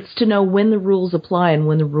 It's to know when the rules apply and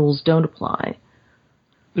when the rules don't apply.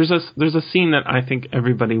 There's a scene that I think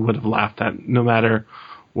everybody would have laughed at, no matter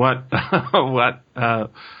what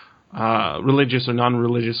religious or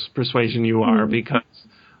non-religious persuasion you are, because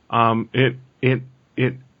it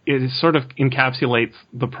sort of encapsulates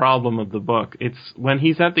the problem of the book. It's when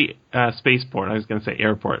he's at the spaceport. I was going to say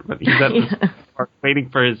airport, but he's at the spaceport waiting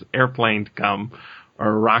for his airplane to come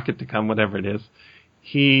or rocket to come, whatever it is.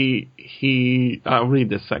 I'll read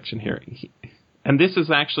this section here. And this is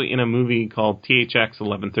actually in a movie called THX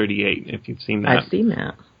 1138. If you've seen that, I've seen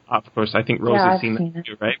that. Of course, I think Rose has seen that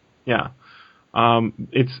too, right? Yeah.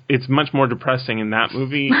 It's much more depressing in that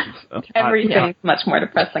movie. Everything's much more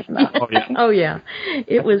depressing in that. Oh yeah,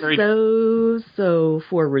 it was so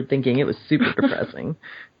forward thinking. It was super depressing.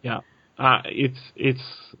 Yeah, it's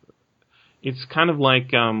kind of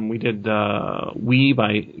like we did We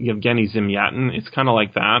by Yevgeny Zamyatin. It's kind of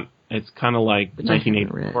like that. It's kind of like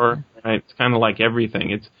 1984. Right? It's kind of like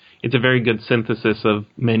everything. It's a very good synthesis of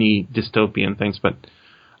many dystopian things. But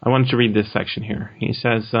I wanted to read this section here. He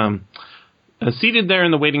says. Seated there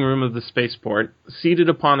in the waiting room of the spaceport, seated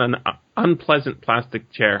upon an unpleasant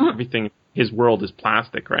plastic chair, everything, his world is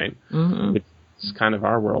plastic, right? Mm-hmm. It's kind of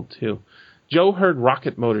our world, too. Joe heard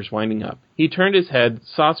rocket motors winding up. He turned his head,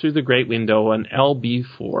 saw through the great window an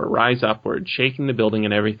LB-4 rise upward, shaking the building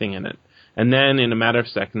and everything in it. And then, in a matter of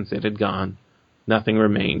seconds, it had gone. Nothing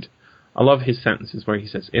remained. I love his sentences where he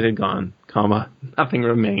says, it had gone, comma, nothing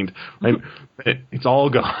remained. Right? It's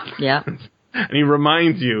all gone. Yeah. And he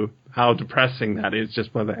reminds you how depressing that is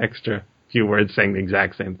just by the extra few words saying the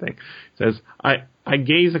exact same thing. He says, I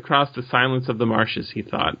gaze across the silence of the marshes, he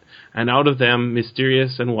thought, and out of them,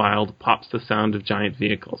 mysterious and wild, pops the sound of giant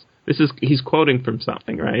vehicles. He's quoting from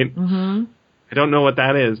something, right? Mm-hmm. I don't know what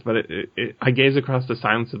that is, but I gaze across the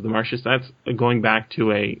silence of the marshes. That's going back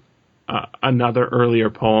to another earlier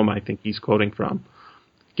poem I think he's quoting from.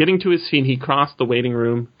 Getting to his feet, he crossed the waiting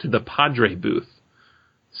room to the Padre booth.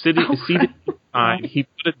 Seated inside, he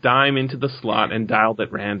put a dime into the slot and dialed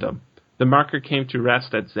at random. The marker came to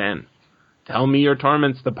rest at Zen. Tell me your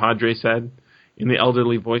torments, the Padre said, in the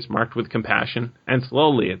elderly voice marked with compassion, and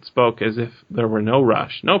slowly it spoke as if there were no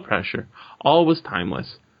rush, no pressure. All was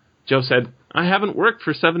timeless. Joe said, I haven't worked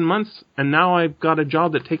for 7 months, and now I've got a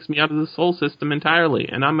job that takes me out of the soul system entirely,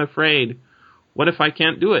 and I'm afraid. What if I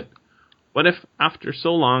can't do it? What if, after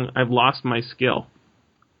so long, I've lost my skill?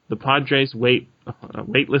 The Padre's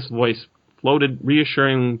weightless voice floated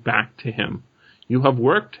reassuring back to him. You have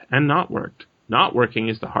worked and not worked. Not working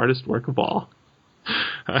is the hardest work of all.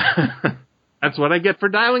 That's what I get for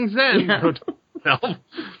dialing Zen. Yeah.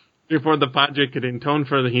 Before the Padre could intone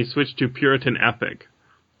further, he switched to Puritan ethic.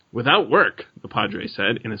 Without work, the Padre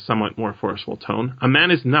said in a somewhat more forceful tone, a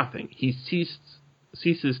man is nothing. He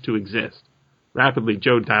ceases to exist. Rapidly,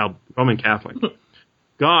 Joe dialed Roman Catholic.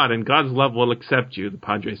 God and God's love will accept you, the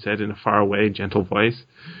Padre said in a faraway, gentle voice.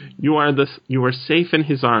 You are safe in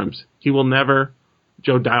his arms. He will never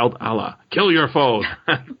Joe dialed Allah. Kill your foe,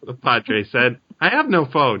 the Padre said. I have no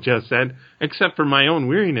foe, Joe said, except for my own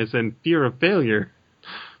weariness and fear of failure.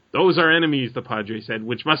 Those are enemies, the Padre said,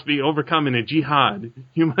 which must be overcome in a jihad.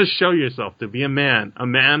 You must show yourself to be a man. A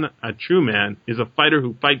man, a true man, is a fighter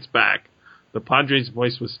who fights back. The Padre's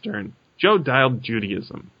voice was stern. Joe dialed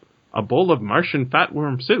Judaism. A bowl of Martian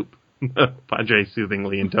fatworm soup, the Padre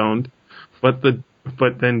soothingly intoned. But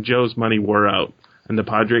then Joe's money wore out, and the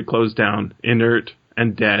Padre closed down, inert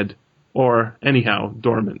and dead, or, anyhow,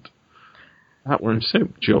 dormant. Fatworm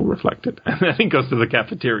soup, Joe reflected. And then he goes to the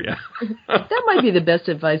cafeteria. That might be the best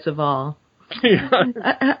advice of all. Yeah.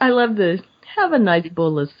 I love the, have a nice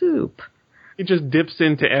bowl of soup. He just dips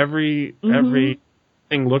into every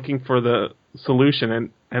thing looking for the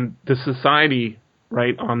solution, and the society,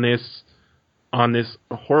 right, on this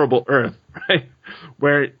horrible earth, right,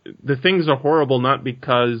 where the things are horrible not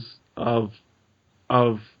because of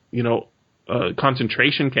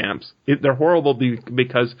concentration camps. They're horrible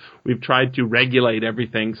because we've tried to regulate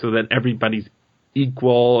everything so that everybody's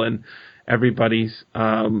equal and everybody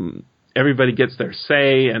gets their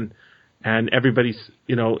say and everybody's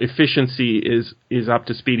efficiency is up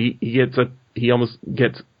to speed. He almost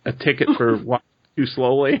gets a ticket for walking too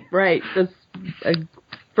slowly. Right. That's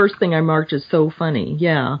first thing I marked is so funny.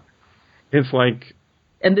 Yeah. It's like,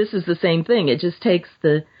 and this is the same thing. It just takes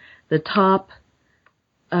the top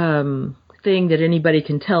thing that anybody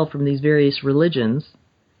can tell from these various religions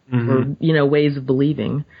or ways of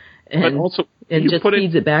believing, and also, just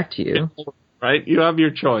feeds it back to you. Right? You have your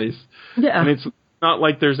choice. Yeah. And it's not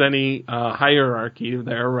like there's any hierarchy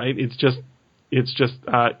there, right? It's just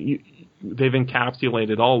they've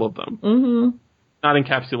encapsulated all of them. Mm-hmm. Not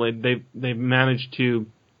encapsulated. They've managed to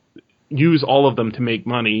use all of them to make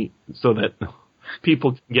money so that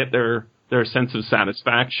people can get their sense of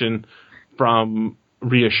satisfaction from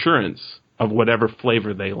reassurance of whatever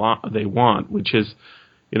flavor they want, which is,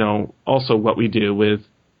 also what we do with,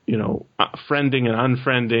 friending and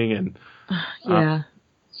unfriending and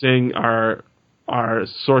seeing our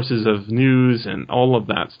sources of news and all of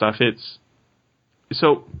that stuff.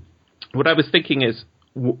 So what I was thinking is,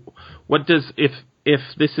 what does, if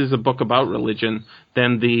this is a book about religion,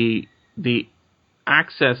 then the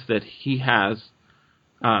access that he has,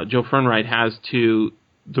 Joe Fernwright has to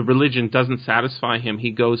the religion doesn't satisfy him.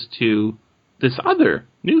 He goes to this other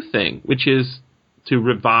new thing, which is to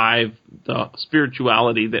revive the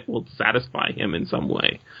spirituality that will satisfy him in some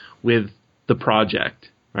way with the project,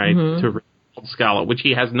 right? Mm-hmm. To Scala, which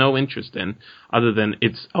he has no interest in other than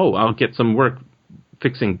I'll get some work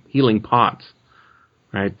fixing healing pots,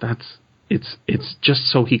 right? It's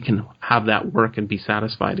just so he can have that work and be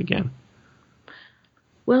satisfied again.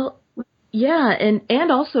 Well, yeah,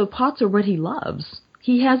 and also pots are what he loves.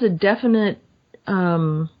 He has a definite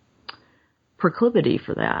proclivity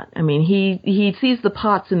for that. I mean, he sees the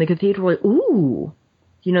pots in the cathedral, like, ooh,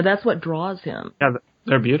 that's what draws him. Yeah,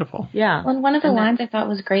 they're beautiful. Yeah. Well, one of the lines I thought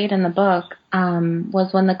was great in the book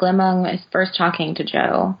was when the Glimung is first talking to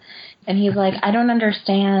Joe, and he's like, I don't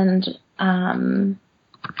understand.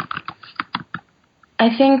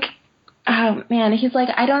 He's like,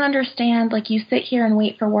 I don't understand, like, you sit here and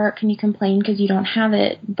wait for work and you complain because you don't have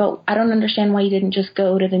it, but I don't understand why you didn't just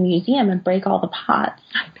go to the museum and break all the pots.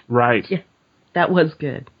 Right. Yeah, that was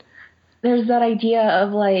good. There's that idea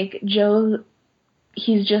of, like, Joe,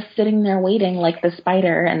 he's just sitting there waiting, like the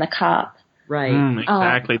spider in the cup. Right.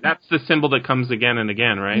 Exactly. That's the symbol that comes again and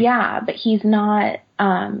again, right? Yeah, but he's not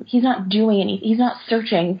doing anything. He's not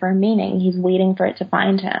searching for meaning. He's waiting for it to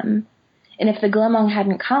find him. And if the Glimung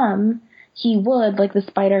hadn't come, he would, like the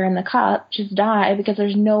spider in the cup, just die because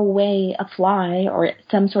there's no way a fly or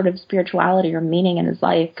some sort of spirituality or meaning in his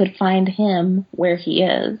life could find him where he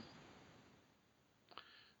is.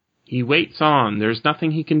 He waits on. There's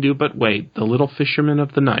nothing he can do but wait. The little fisherman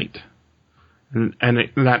of the night. And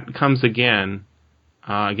that comes again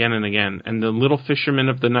and again. And the little fisherman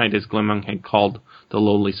of the night, as Glimung had called the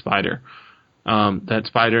lowly spider. That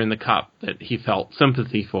spider in the cup that he felt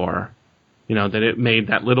sympathy for. That it made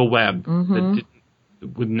that little web that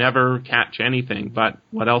would never catch anything, but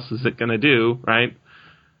what else is it going to do, right?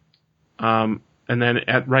 And then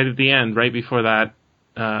right at the end, right before that,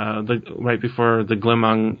 right before the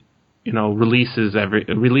Glimung, releases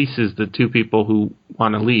the two people who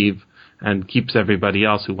want to leave and keeps everybody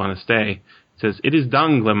else who want to stay, it says, "It is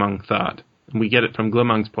done," Glimung thought. And we get it from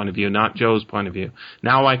Glimung's point of view, not Joe's point of view.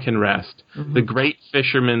 Now I can rest. Mm-hmm. The great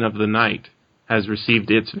fisherman of the night has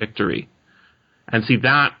received its victory. And see,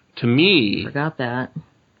 that, to me... Forgot that.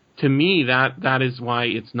 To me, that is why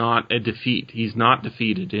it's not a defeat. He's not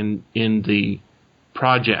defeated in the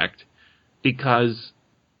project, because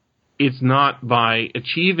it's not by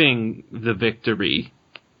achieving the victory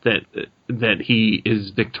that he is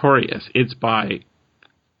victorious. It's by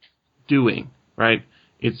doing, right?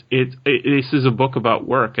 This is a book about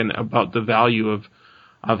work and about the value of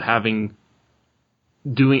not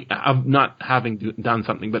having done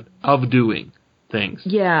something, but of doing things.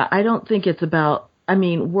 Yeah, I don't think it's about, I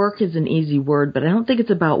mean, work is an easy word, but I don't think it's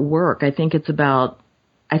about work. I think it's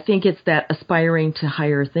that aspiring to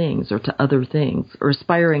higher things or to other things or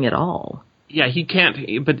aspiring at all. Yeah, he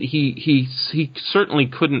can't, but he certainly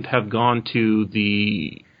couldn't have gone to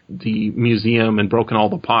the museum and broken all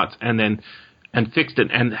the pots and fixed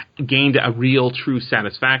it and gained a real true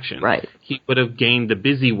satisfaction. Right. He would have gained the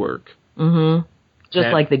busy work. Mm-hmm. Just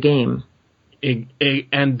like the game.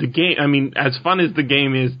 And the game, I mean, as fun as the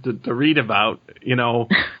game is to read about,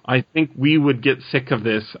 I think we would get sick of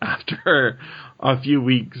this after a few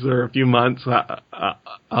weeks or a few months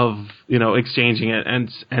of exchanging it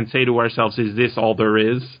and say to ourselves, is this all there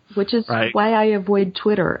is? Which is right? Why I avoid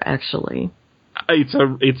Twitter, actually.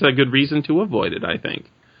 It's a good reason to avoid it, I think.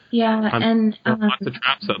 Yeah, and there are lots of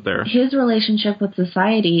traps out there. His relationship with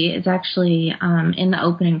society is actually in the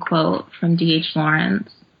opening quote from D.H. Lawrence.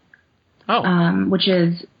 Oh. Which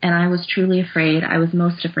is, and I was truly afraid, I was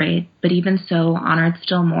most afraid, but even so honored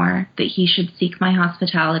still more, that he should seek my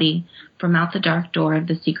hospitality from out the dark door of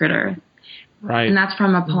the secret earth. Right. And that's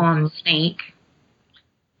from a poem, Snake,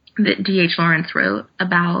 that D.H. Lawrence wrote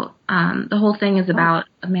about, the whole thing is about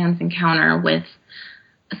a man's encounter with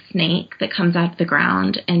a snake that comes out of the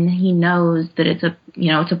ground, and he knows that it's a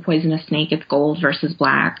poisonous snake, it's gold versus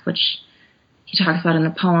black, which he talks about in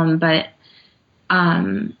the poem, but,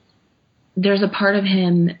 there's a part of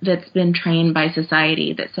him that's been trained by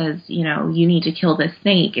society that says, you need to kill this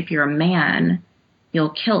snake. If you're a man,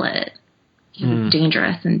 you'll kill it. It's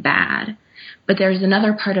dangerous and bad. But there's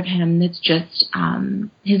another part of him that's just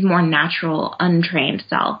his more natural, untrained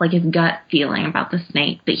self, like his gut feeling about the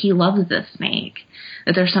snake, that he loves this snake,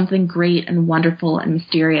 that there's something great and wonderful and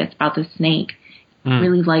mysterious about the snake. He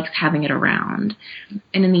really likes having it around.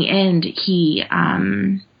 And in the end, he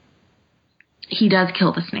does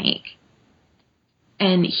kill the snake.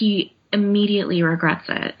 And he immediately regrets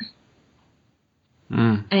it.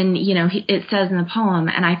 And, it says in the poem,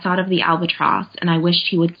 and I thought of the albatross, and I wished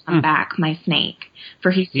he would come back, my snake. For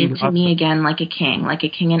he seemed to me again like a king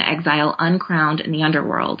in exile, uncrowned in the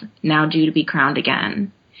underworld, now due to be crowned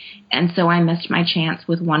again. And so I missed my chance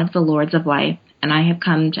with one of the lords of life, and I have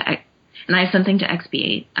something to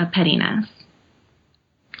expiate, a pettiness.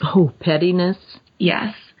 Oh, pettiness?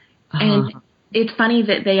 Yes. And it's funny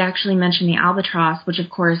that they actually mention the albatross, which, of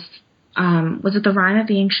course, was it the Rime of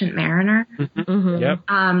the Ancient Mariner? Mm-hmm. Yep.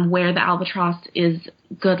 Where the albatross is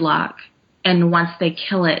good luck, and once they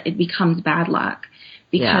kill it, it becomes bad luck.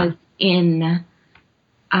 Because in...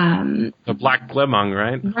 the Black Glimung,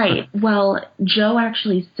 right? Right. Well, Joe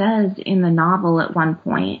actually says in the novel at one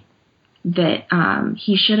point that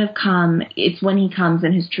he should have come... It's when he comes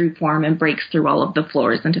in his true form and breaks through all of the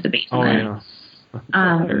floors into the basement. Oh,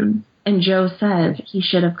 yeah. And Joe says he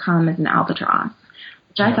should have come as an albatross,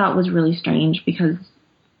 which I thought was really strange because,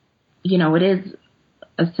 it is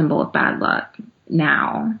a symbol of bad luck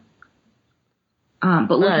now. But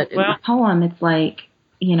look at the poem, it's like,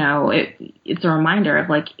 it's a reminder of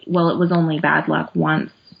like, well, it was only bad luck once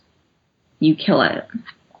you kill it.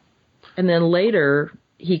 And then later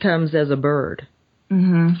he comes as a bird.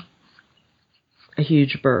 Mm-hmm. A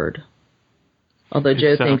huge bird. Although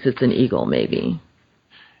Joe thinks it's an eagle, maybe.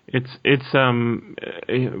 It's one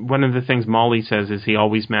of the things Molly says is he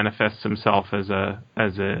always manifests himself as a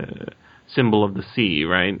symbol of the sea,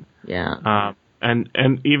 right? Yeah.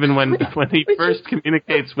 And even when he first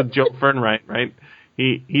communicates with Joe Fernwright, right?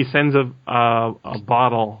 He sends a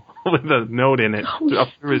bottle with a note in it up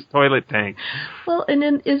through his toilet tank. Well, and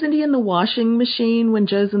then isn't he in the washing machine when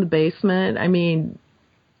Joe's in the basement? I mean.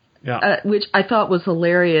 Yeah. Which I thought was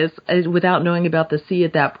hilarious without knowing about the sea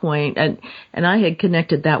at that point. And I had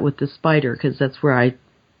connected that with the spider because that's where I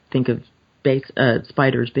think of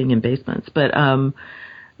spiders being in basements. But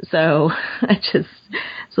so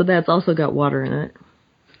that's also got water in it.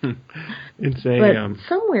 But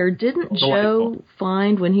somewhere, didn't Joe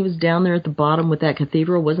find when he was down there at the bottom with that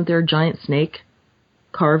cathedral, wasn't there a giant snake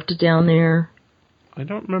carved down there? I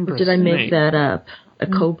don't remember. Or did I make that up? A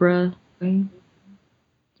cobra?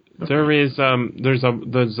 There is there's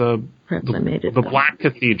the Black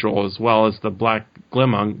Cathedral as well as the Black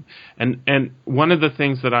Glimung, and one of the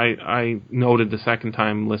things that I noted the second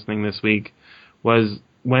time listening this week was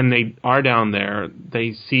when they are down there,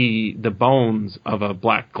 they see the bones of a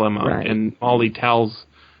Black Glimung, and Molly tells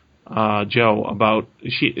Joe about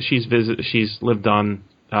she's lived on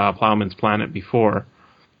Plowman's Planet before.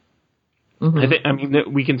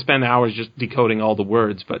 Mm-hmm. We can spend hours just decoding all the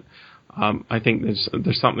words, but I think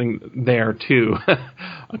there's something there too.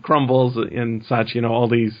 Crumbles and such, all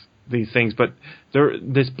these things. But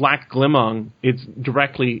this black glimung, it's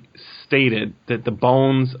directly stated that the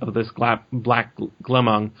bones of this black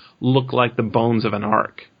glimung look like the bones of an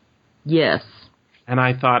ark. Yes. And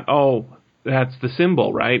I thought, that's the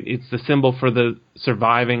symbol, right? It's the symbol for the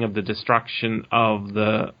surviving of the destruction of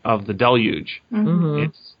the deluge. Mm-hmm.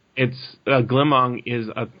 It's a glimung is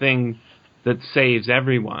a thing that saves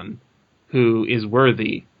everyone who is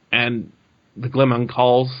worthy, and the glimung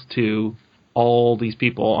calls to all these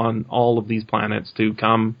people on all of these planets to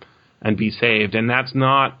come and be saved. And that's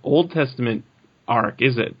not Old Testament ark,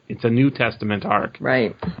 is it? It's a New Testament ark.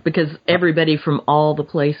 Right, because everybody from all the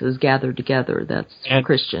places gathered together. That's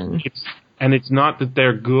Christian. It's not that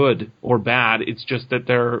they're good or bad. It's just that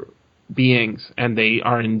they're beings, and they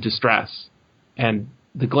are in distress. And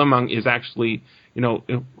the glimung is actually,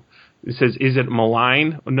 it says, is it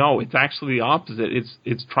malign? No, it's actually the opposite.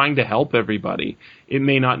 It's trying to help everybody. It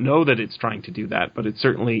may not know that it's trying to do that, but it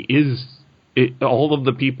certainly is. All of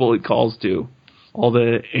the people it calls to, all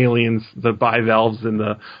the aliens, the bivalves and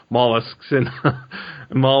the mollusks and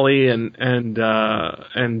Molly and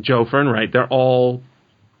Joe Fernwright, they're all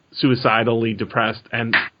suicidally depressed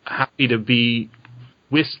and happy to be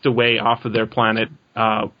whisked away off of their planet,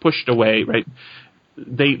 pushed away, right?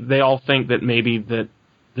 They all think that maybe that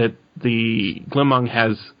the glimung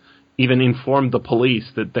has even informed the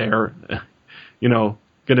police that they're,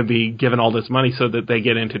 going to be given all this money so that they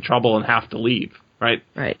get into trouble and have to leave, right?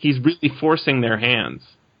 Right. He's really forcing their hands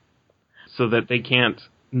so that they can't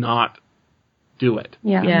not do it.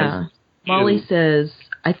 Yeah. Molly says,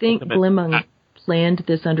 I think Glimung planned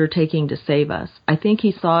this undertaking to save us. I think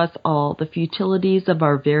he saw us all, the futilities of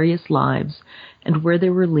our various lives, and where they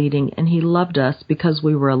were leading, and he loved us because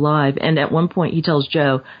we were alive. And at one point he tells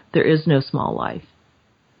Joe, there is no small life.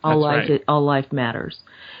 All life matters.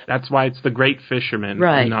 That's why it's the great fisherman,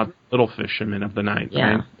 right, and not the little fisherman of the night.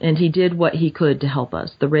 Yeah, right? And he did what he could to help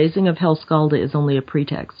us. The raising of Hellskalda is only a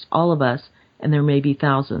pretext. All of us, and there may be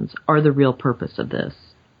thousands, are the real purpose of this.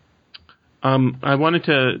 I wanted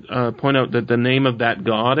to point out that the name of that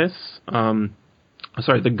goddess, the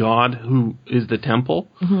god who is the temple,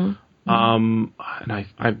 and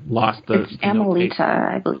I've lost the... It's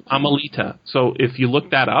Amelita, I believe. Amelita. So if you look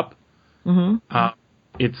that up,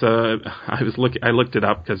 it's I looked it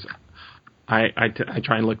up because I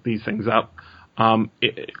try and look these things up.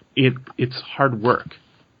 It's hard work.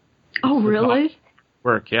 Oh, really?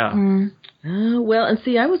 Work, yeah. Mm. Well, and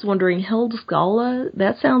see, I was wondering, Hellskalda,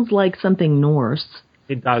 that sounds like something Norse.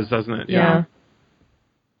 It does, doesn't it? Yeah.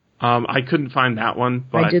 I couldn't find that one,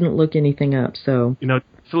 but... I didn't look anything up, so...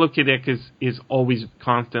 Philip K. Dick is always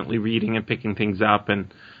constantly reading and picking things up,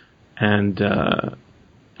 and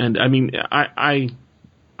I mean,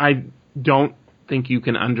 I don't think you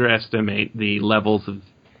can underestimate the levels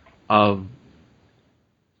of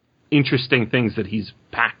interesting things that he's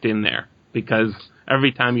packed in there, because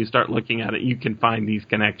every time you start looking at it, you can find these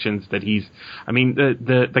connections that he's... I mean,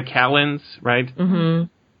 the Kalends, right? Mm-hmm.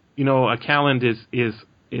 A calend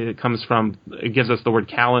it comes from... It gives us the word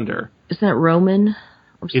calendar. Isn't that Roman?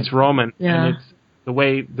 It's Roman. Yeah. And it's the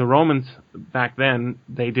way the Romans back then,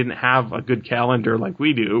 they didn't have a good calendar like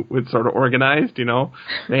we do. It's sort of organized,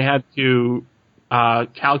 They had to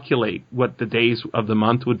calculate what the days of the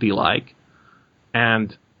month would be like.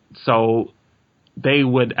 And so they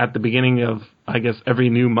would, at the beginning of, I guess, every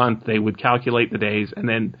new month, they would calculate the days and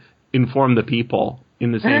then inform the people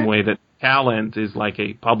in the same way that Calends is like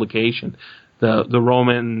a publication. The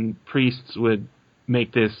Roman priests would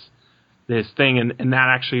make this thing, and that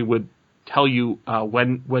actually would tell you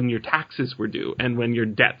when your taxes were due and when your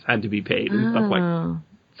debts had to be paid and stuff like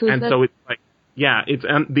that. So it's like, it's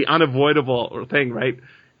the unavoidable thing, right?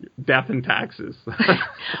 Death and taxes.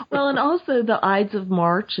 Well, and also the Ides of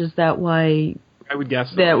March, is that why... I would guess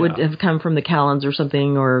so, that would have come from the Kalends or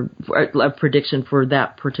something, or a prediction for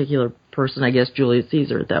that particular person, I guess Julius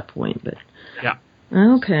Caesar at that point. But yeah.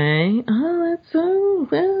 Okay. Oh, that's so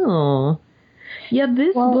well. Yeah,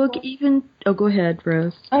 this book even... Oh, go ahead,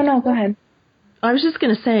 Rose. Oh, no, go ahead. I was just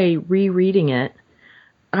going to say, rereading it,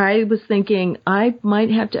 I was thinking I might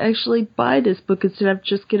have to actually buy this book instead of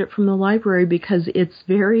just get it from the library, because it's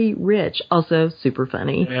very rich. Also, super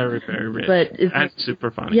funny. Very, very rich. But and super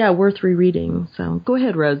funny. Yeah, worth rereading. So go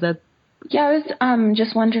ahead, Rose. Yeah, I was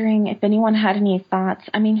just wondering if anyone had any thoughts.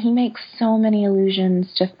 I mean, he makes so many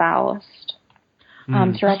allusions to Faust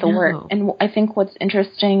throughout the work. And I think what's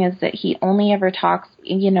interesting is that he only ever talks,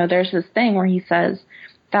 there's this thing where he says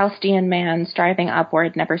Faustian man striving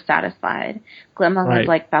upward, never satisfied. Glimung is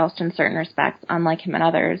like Faust in certain respects, unlike him in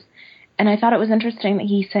others. And I thought it was interesting that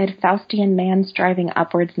he said Faustian man striving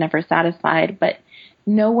upwards, never satisfied, but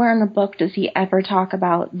nowhere in the book does he ever talk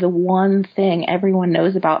about the one thing everyone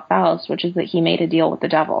knows about Faust, which is that he made a deal with the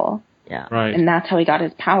devil. Yeah. Right. And that's how he got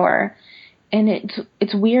his power. And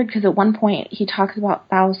it's weird because at one point he talks about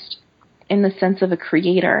Faust in the sense of a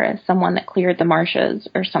creator, as someone that cleared the marshes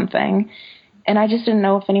or something. And I just didn't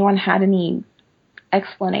know if anyone had any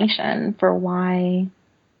explanation for why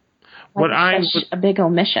such a big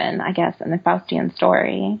omission, I guess, in the Faustian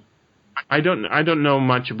story. I don't know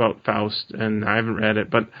much about Faust, and I haven't read it,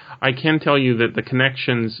 but I can tell you that the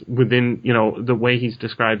connections within, the way he's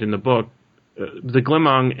described in the book, the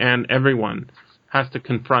Glimung and everyone has to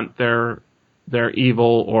confront their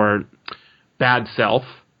evil or bad self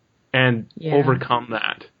and overcome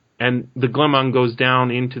that. And the Glimung goes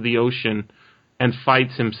down into the ocean and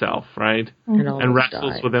fights himself, right? And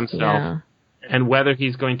wrestles with himself. Yeah. And whether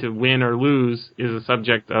he's going to win or lose is a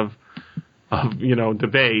subject of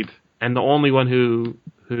debate. And the only one who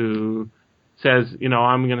says,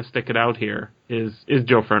 I'm going to stick it out here is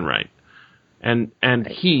Joe Fernwright. And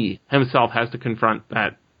he himself has to confront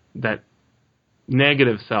that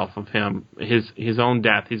negative self of him, his own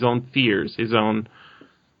death, his own fears, his own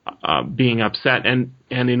being upset. And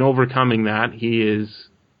in overcoming that,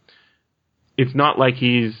 it's not like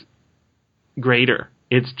he's greater.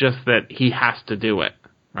 It's just that he has to do it,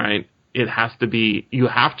 right? It has to be, you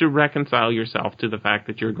have to reconcile yourself to the fact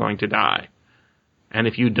that you're going to die. And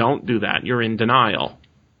if you don't do that, you're in denial.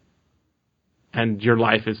 And your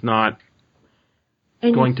life is not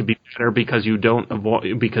going to be better because you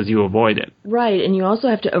avoid it. Right, and you also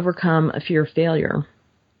have to overcome a fear of failure.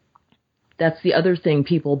 That's the other thing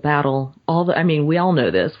people battle. We all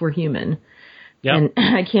know this. We're human. Yep. And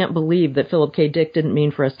I can't believe that Philip K. Dick didn't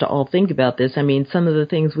mean for us to all think about this. Some of the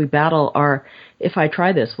things we battle are, if I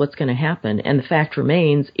try this, what's going to happen? And the fact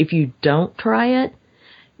remains, if you don't try it,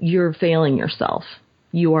 you're failing yourself.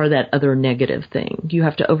 You are that other negative thing. You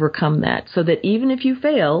have to overcome that so that even if you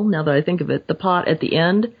fail, now that I think of it, the pot at the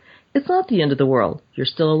end, it's not the end of the world. You're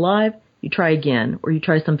still alive. You try again, or you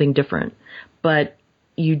try something different. But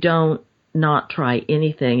you don't not try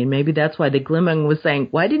anything. And maybe that's why the Glimung was saying,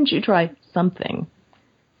 why didn't you try something?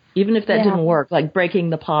 Even if that didn't work, like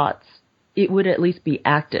breaking the pots, it would at least be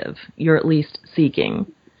active. You're at least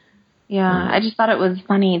seeking. Yeah, I just thought it was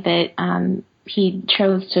funny that he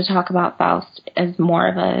chose to talk about Faust as more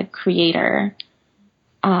of a creator,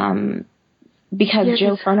 because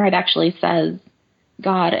Joe Fernwright actually says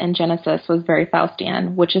God in Genesis was very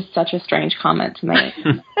Faustian, which is such a strange comment to make.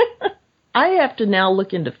 I have to now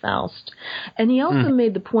look into Faust. And he also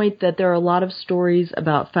made the point that there are a lot of stories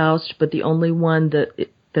about Faust, but the only one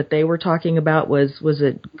that they were talking about was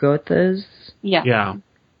it Goethe's? Yeah. Yeah.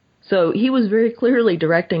 So he was very clearly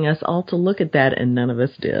directing us all to look at that, and none of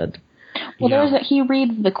us did. Well, he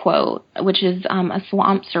reads the quote, which is, a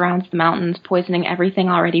swamp surrounds the mountains, poisoning everything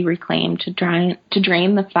already reclaimed to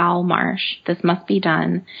drain the foul marsh. This must be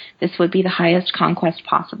done. This would be the highest conquest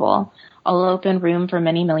possible. All open room for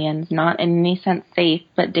many millions, not in any sense safe,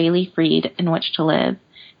 but daily freed in which to live.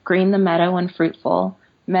 Green the meadow and fruitful,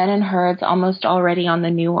 men and herds almost already on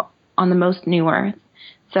the most new earth,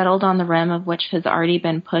 settled on the rim of which has already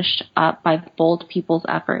been pushed up by bold people's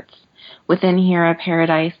efforts. Within here a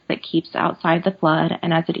paradise that keeps outside the flood,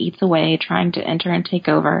 and as it eats away, trying to enter and take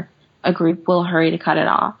over, a group will hurry to cut it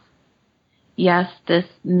off. Yes, this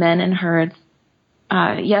men and herds.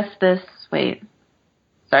 Sorry,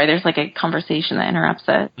 there's like a conversation that interrupts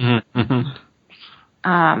it.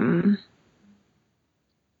 I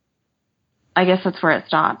guess that's where it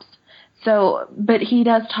stops. So, but he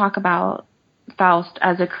does talk about Faust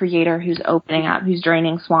as a creator who's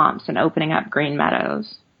draining swamps and opening up green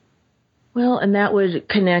meadows. Well, and that would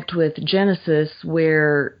connect with Genesis,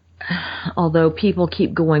 where although people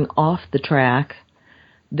keep going off the track,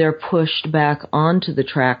 they're pushed back onto the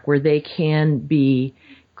track where they can be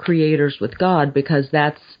creators with God, because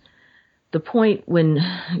that's the point when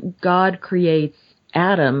God creates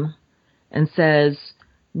Adam and says,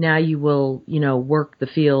 now you will, work the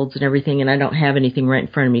fields and everything. And I don't have anything right in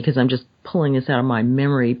front of me because I'm just pulling this out of my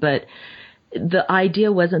memory. But the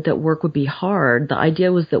idea wasn't that work would be hard. The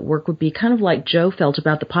idea was that work would be kind of like Joe felt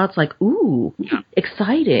about the pots, like, ooh,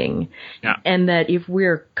 exciting. Yeah. And that if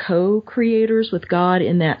we're co-creators with God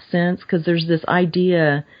in that sense, because there's this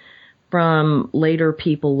idea from later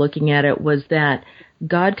people looking at it, was that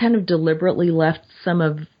God kind of deliberately left some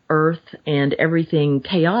of earth and everything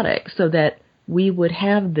chaotic so that we would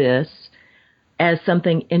have this as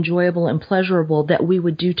something enjoyable and pleasurable that we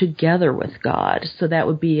would do together with God. So that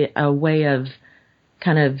would be a way of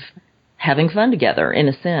kind of having fun together, in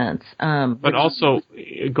a sense. But also,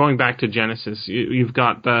 going back to Genesis, you've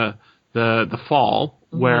got the fall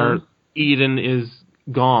where Eden is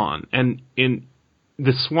gone, and in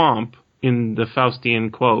the swamp, in the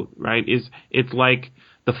Faustian quote, right, it's like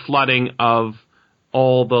the flooding of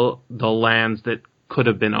all the lands that could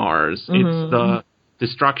have been ours. It's the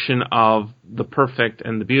destruction of the perfect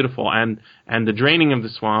and the beautiful, and the draining of the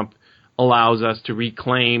swamp allows us to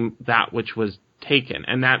reclaim that which was taken,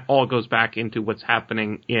 and that all goes back into what's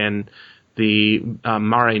happening in the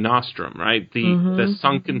Mare Nostrum, right? The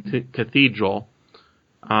sunken cathedral.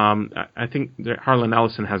 I think Harlan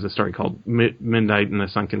Ellison has a story called Midnight in the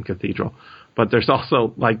Sunken Cathedral, but there's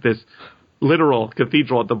also like this literal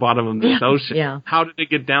cathedral at the bottom of this ocean. Yeah. How did it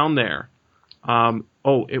get down there?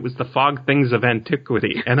 It was the fog things of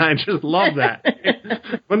antiquity, and I just love that.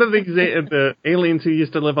 One of the aliens who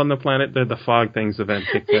used to live on the planet, they're the fog things of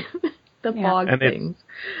antiquity. The fog things.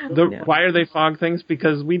 Why are they fog things?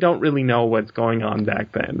 Because we don't really know what's going on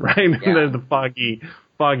back then, right? Yeah. The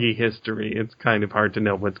foggy history. It's kind of hard to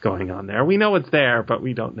know what's going on there. We know it's there, but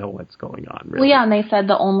we don't know what's going on, really. Well, yeah, and they said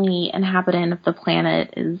the only inhabitant of the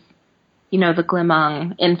planet is, the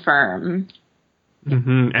Glimung, infirm.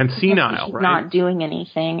 And senile, he's right? Not doing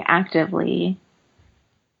anything actively.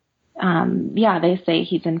 They say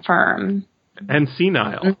he's infirm. And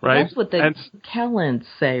senile, right? That's what the Callants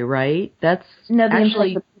say, right? That's the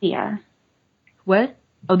actually encyclopedia. What?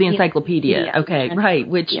 Oh, the encyclopedia. Okay, right.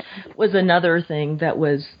 Which was another thing that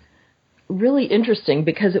was really interesting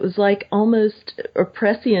because it was like almost a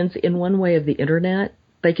prescience in one way of the internet.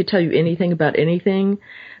 They could tell you anything about anything,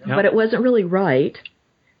 but it wasn't really right,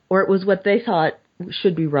 or it was what they thought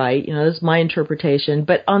should be right. That's my interpretation.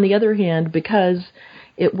 But on the other hand, because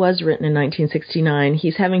it was written in 1969,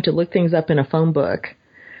 he's having to look things up in a phone book.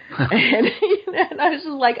 And I was just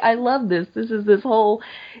like, I love this. This is this whole,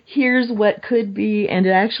 here's what could be, and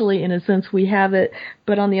actually, in a sense, we have it.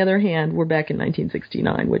 But on the other hand, we're back in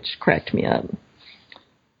 1969, which cracked me up.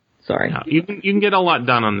 Sorry. You can get a lot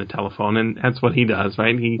done on the telephone, and that's what he does,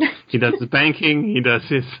 right? He does his banking, he does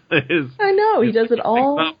his I know, he does it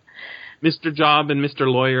all. Mr. Job and Mr.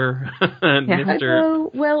 Lawyer and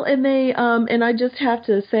Mr. Well, and they and I just have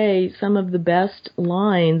to say some of the best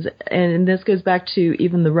lines, and this goes back to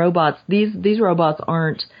even the robots. These robots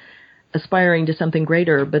aren't aspiring to something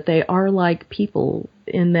greater, but they are like people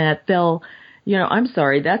in that they'll, I'm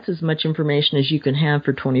sorry, that's as much information as you can have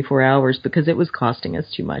for 24 hours because it was costing us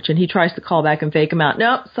too much. And he tries to call back and fake him out.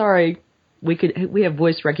 Nope, sorry. We have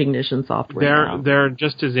voice recognition software now. They're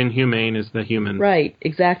just as inhumane as the human. Right,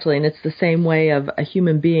 exactly. And it's the same way of a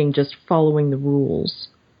human being just following the rules.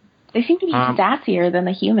 They seem to be sassier than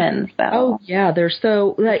the humans, though. Oh, yeah, they're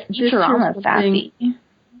so... Futurama's sassy.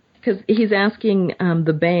 Because he's asking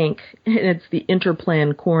the bank, and it's the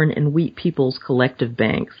Interplan Corn and Wheat People's Collective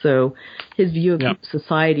Bank. So his view of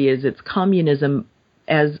society is it's communism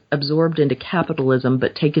as absorbed into capitalism,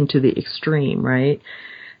 but taken to the extreme, right?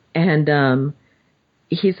 And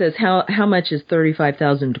he says, how much is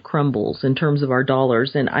 35,000 crumbles in terms of our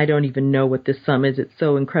dollars? And I don't even know what this sum is. It's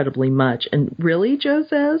so incredibly much. And really, Joe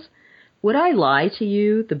says, would I lie to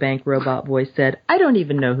you? The bank robot voice said, I don't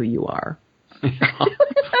even know who you are. I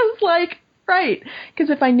was like, right. Because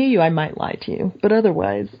if I knew you, I might lie to you. But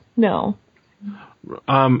otherwise, no.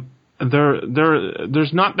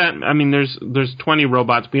 There's not that. I mean, there's 20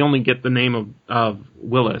 robots. We only get the name of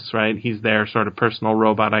Willis, right? He's their sort of personal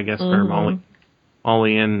robot, I guess, for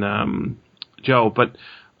Molly and Joe. But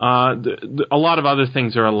a lot of other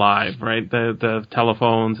things are alive, right? The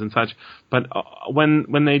telephones and such. But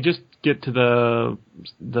when they just get to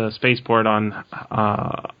the spaceport on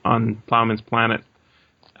Plowman's planet,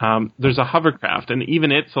 there's a hovercraft, and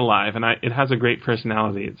even it's alive, and it has a great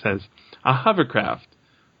personality. It says, a hovercraft,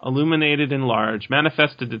 illuminated and large,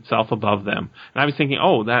 manifested itself above them. And I was thinking,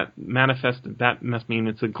 that must mean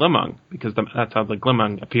it's a Glimung, because that's how the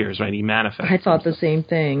Glimung appears, right? He manifests. I thought the same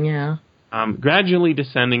thing, yeah. Gradually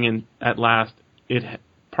descending, and at last it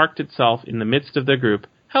parked itself in the midst of the group.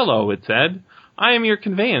 Hello, it said. I am your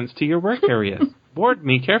conveyance to your work areas. Board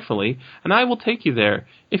me carefully, and I will take you there,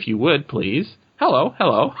 if you would, please. Hello.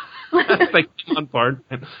 As they came on board.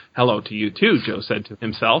 And hello to you, too, Joe said to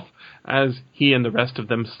himself, as he and the rest of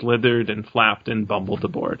them slithered and flapped and bumbled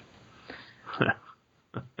aboard.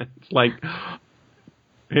 It's like,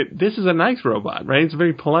 this is a nice robot, right? It's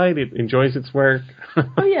very polite. It enjoys its work.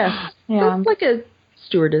 Oh, yeah. It's like a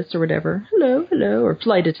stewardess or whatever. Hello, or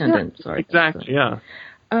flight attendant. Yeah, sorry. Exactly, yeah.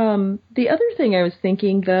 The other thing I was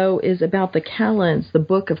thinking, though, is about the Callants, the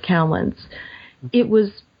Book of Callants. it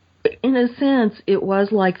was, in a sense, it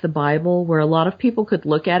was like the Bible, where a lot of people could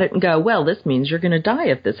look at it and go, well, this means you're going to die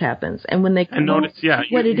if this happens. And when they notice,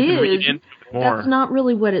 what it is, more. That's not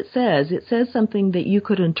really what it says. It says something that you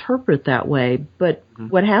could interpret that way, but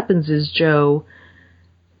what happens is Joe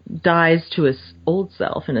dies to his old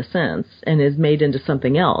self, in a sense, and is made into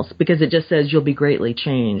something else, because it just says you'll be greatly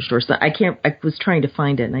changed, or so. I was trying to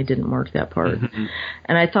find it, and I didn't mark that part.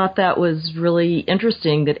 And I thought that was really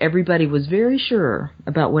interesting, that everybody was very sure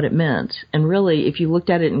about what it meant. And really, if you looked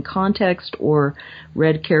at it in context or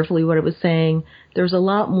read carefully what it was saying, there's a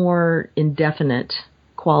lot more indefinite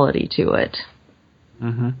quality to it.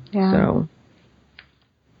 Yeah. So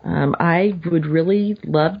I would really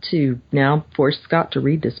love to now force Scott to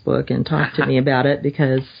read this book and talk to me about it,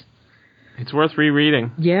 because it's worth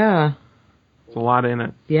rereading. Yeah. There's a lot in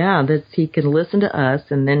it. Yeah, that he could listen to us,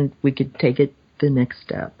 and then we could take it the next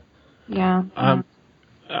step. Yeah.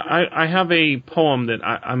 I have a poem that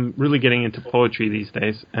I'm really getting into poetry these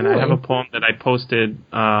days, and really? I have a poem that I posted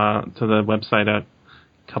to the website a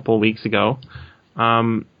couple of weeks ago.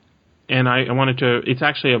 And I wanted to. It's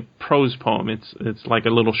actually a prose poem. It's like a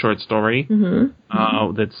little short story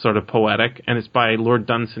that's sort of poetic, and it's by Lord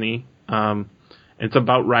Dunsany. It's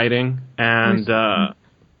about writing, and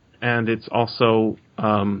it's also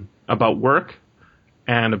about work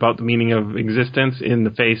and about the meaning of existence in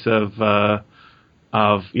the face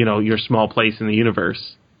of your small place in the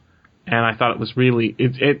universe. And I thought it was really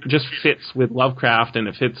it just fits with Lovecraft, and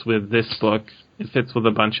it fits with this book. It fits with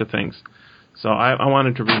a bunch of things. So I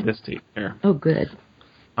wanted to read this to you here. Oh, good.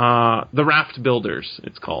 The Raft Builders,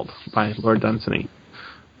 it's called, by Lord Dunsany.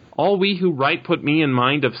 All we who write put me in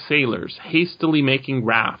mind of sailors hastily making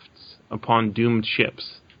rafts upon doomed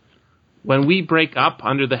ships. When we break up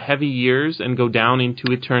under the heavy years and go down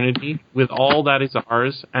into eternity, with all that is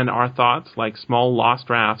ours and our thoughts like small lost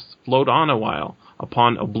rafts float on a while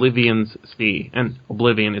upon oblivion's sea, and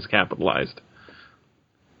oblivion is capitalized.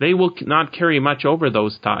 They will not carry much over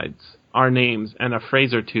those tides, our names, and a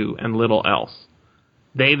phrase or two, and little else.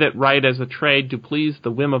 They that write as a trade to please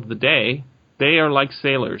the whim of the day, they are like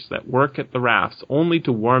sailors that work at the rafts only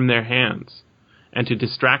to warm their hands, and to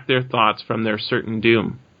distract their thoughts from their certain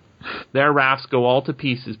doom. Their rafts go all to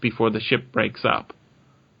pieces before the ship breaks up.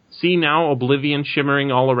 See now oblivion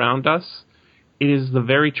shimmering all around us? It is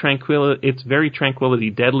its very tranquility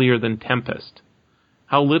deadlier than tempest.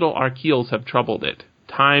 How little our keels have troubled it.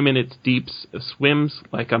 Time in its deeps swims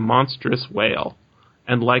like a monstrous whale,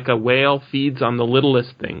 and like a whale feeds on the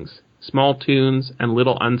littlest things, small tunes and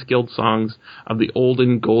little unskilled songs of the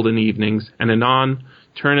olden golden evenings, and anon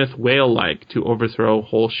turneth whale-like to overthrow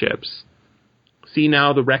whole ships. See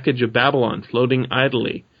now the wreckage of Babylon floating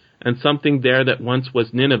idly, and something there that once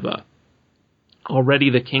was Nineveh. Already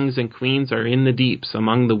the kings and queens are in the deeps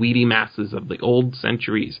among the weedy masses of the old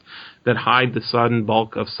centuries that hide the sodden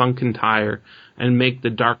bulk of sunken Tyre and make the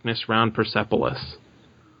darkness round Persepolis.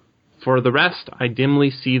 For the rest, I dimly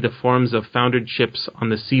see the forms of foundered ships on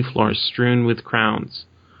the seafloor strewn with crowns.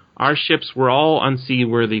 Our ships were all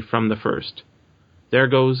unseaworthy from the first. There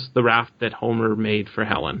goes the raft that Homer made for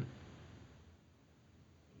Helen.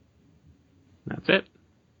 That's it.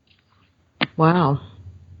 Wow.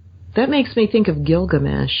 That makes me think of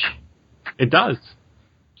Gilgamesh. It does.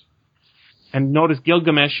 And notice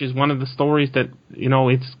Gilgamesh is one of the stories that,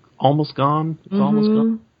 it's almost gone. It's almost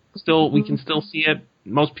gone. We can still see it.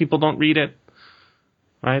 Most people don't read it.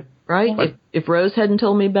 Right? Right. But if Rose hadn't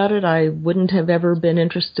told me about it, I wouldn't have ever been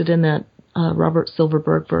interested in that Robert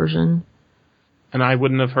Silverberg version. And I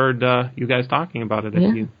wouldn't have heard you guys talking about it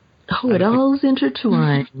if you... Oh, it all's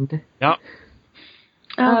intertwined. Yep.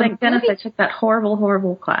 Oh, thank goodness I took that horrible,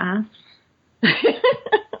 horrible class.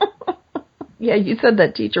 Yeah, you said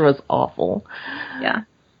that teacher was awful. Yeah.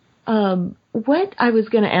 What I was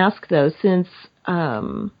going to ask, though, since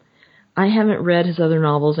I haven't read his other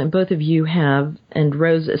novels, and both of you have, and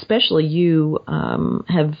Rose, especially you,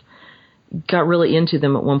 have got really into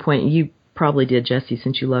them at one point. You probably did, Jesse,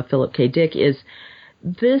 since you love Philip K. Dick. Is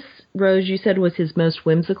this, Rose, you said was his most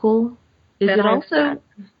whimsical? Is it also...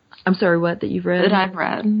 I'm sorry, what, that you've read? That I've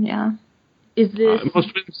read, yeah. Is this... most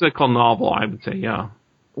whimsical novel, I would say, yeah.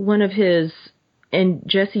 One of his... And,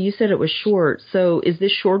 Jesse, you said it was short, so is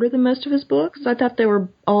this shorter than most of his books? I thought they were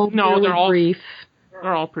all brief.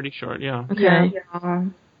 They're all pretty short, yeah. Okay. Yeah.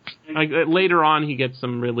 Like, later on, he gets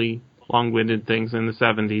some really long-winded things. In the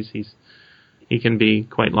 70s, he can be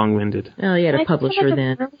quite long-winded. Oh, he had a publisher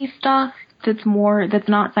then. Early stuff that's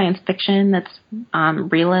not science fiction, that's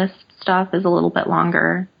realist stuff is a little bit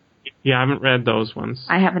longer. Yeah, I haven't read those ones.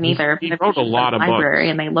 I haven't either. He wrote a lot of books.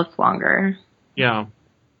 And they looked longer. Yeah.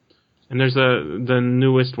 And there's the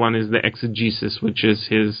newest one is the exegesis, which is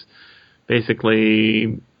his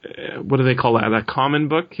basically, what do they call that? A common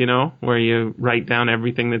book, where you write down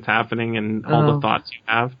everything that's happening and all the thoughts you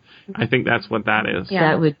have. I think that's what that is.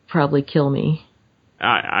 Yeah. That would probably kill me.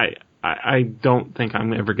 I don't think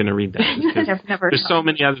I'm ever going to read that. There's so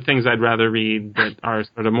many other things I'd rather read that are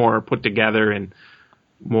sort of more put together and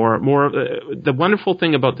more. The wonderful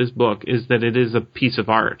thing about this book is that it is a piece of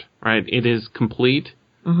art, right? It is complete.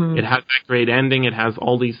 Mm-hmm. It has that great ending. It has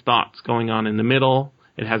all these thoughts going on in the middle.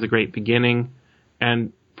 It has a great beginning.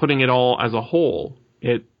 And putting it all as a whole,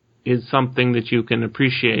 it is something that you can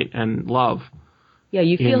appreciate and love. Yeah,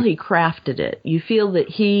 you feel he crafted it. You feel that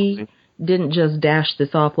he didn't just dash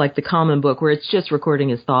this off like the common book where it's just recording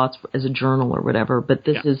his thoughts as a journal or whatever. But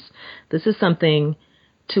this is something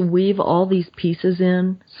to weave all these pieces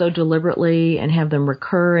in so deliberately and have them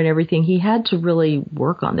recur and everything. He had to really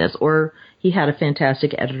work on this, or he had a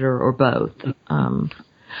fantastic editor, or both.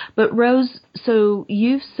 But Rose, so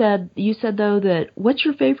you said though that what's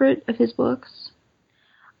your favorite of his books?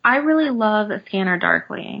 I really love A Scanner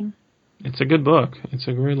Darkly. It's a good book. It's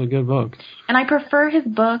a really good book. And I prefer his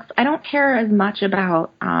books. I don't care as much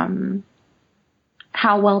about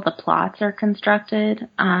how well the plots are constructed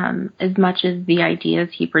as much as the ideas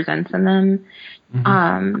he presents in them.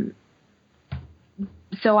 Mm-hmm.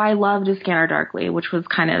 So I loved A Scanner Darkly, which was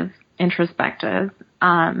kind of introspective.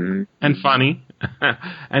 And funny.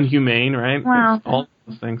 And humane, right? Well, all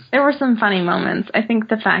those things. There were some funny moments. I think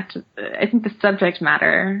the subject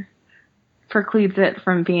matter precludes it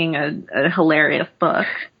from being a hilarious book.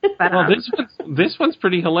 But, well, this one's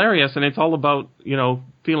pretty hilarious, and it's all about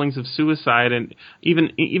feelings of suicide, and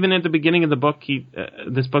even at the beginning of the book, he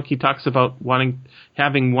talks about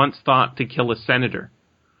having once thought to kill a senator,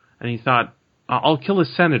 and he thought, I'll kill a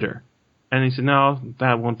senator. And he said, no,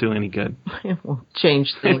 that won't do any good. It won't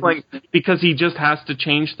change things. Because he just has to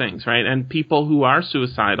change things, right? And people who are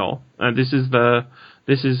suicidal, this is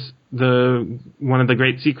one of the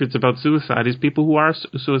great secrets about suicide is people who are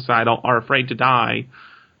suicidal are afraid to die.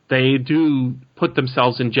 They do put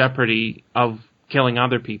themselves in jeopardy of killing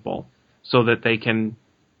other people so that they can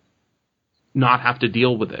not have to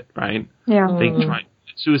deal with it, right? Yeah. They try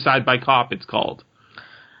suicide by cop, it's called.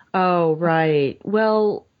 Oh, right.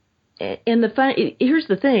 Well, here's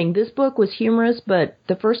the thing. This book was humorous, but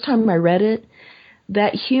the first time I read it,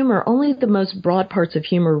 that humor, only the most broad parts of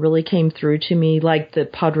humor really came through to me, like the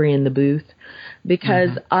Padre in the booth,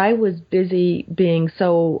 because I was busy being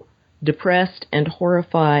so depressed and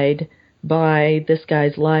horrified by this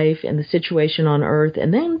guy's life and the situation on Earth,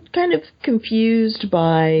 and then kind of confused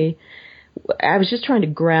by, I was just trying to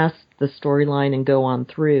grasp the storyline and go on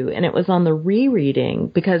through. And it was on the rereading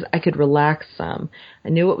because I could relax some. I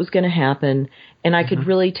knew what was going to happen, and I could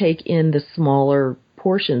really take in the smaller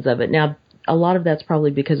portions of it. Now, a lot of that's probably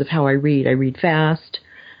because of how I read. I read fast.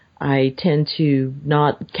 I tend to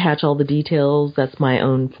not catch all the details. That's my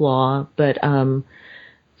own flaw. But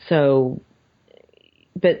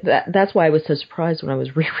that's why I was so surprised when I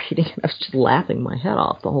was rereading it. I was just laughing my head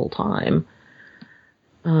off the whole time.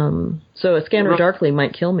 So A Scanner Darkly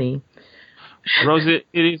might kill me. Rose, it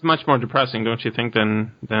is much more depressing, don't you think,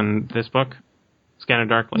 than this book, Scanner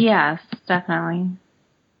Darkly? Yes, definitely.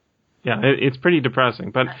 Yeah, it's pretty depressing,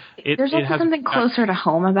 but there's also something closer to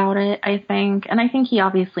home about it, I think, and I think he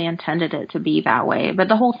obviously intended it to be that way. But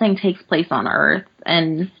the whole thing takes place on Earth,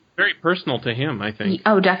 and very personal to him, I think.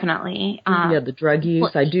 Oh, definitely. The drug use.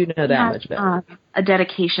 I do know that much about it. A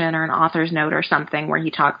dedication or an author's note or something where he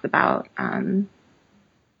talks about all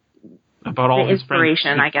the his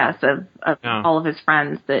inspiration, friends. I guess, of all of his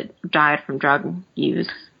friends that died from drug use.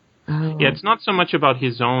 Oh. Yeah, it's not so much about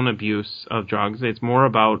his own abuse of drugs. It's more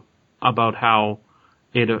about how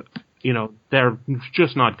it, they're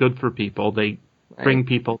just not good for people. They bring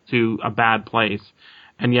people to a bad place,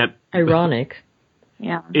 and yet ironic.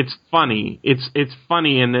 Yeah, it's funny. It's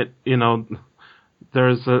funny in that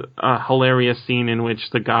there's a hilarious scene in which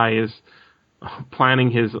the guy is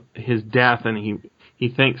planning his death, and he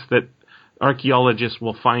thinks that archaeologists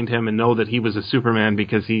will find him and know that he was a Superman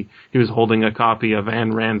because he was holding a copy of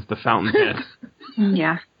Ayn Rand's The Fountainhead.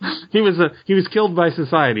 Yeah. He was killed by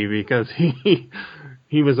society because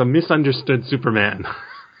he was a misunderstood Superman.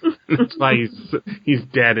 That's why he's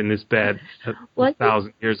dead in this bed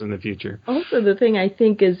 1,000 years in the future. Also, the thing I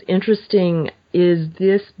think is interesting is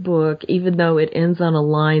this book, even though it ends on a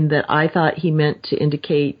line that I thought he meant to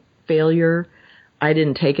indicate failure, I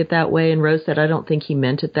didn't take it that way, and Rose said I don't think he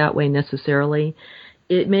meant it that way necessarily.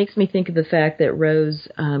 It makes me think of the fact that, Rose,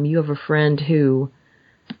 you have a friend who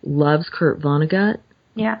loves Kurt Vonnegut,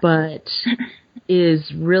 but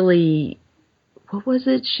is really what was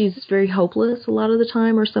it? She's very hopeless a lot of the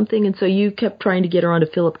time or something. And so you kept trying to get her onto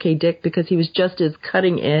Philip K. Dick because he was just as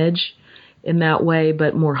cutting edge in that way,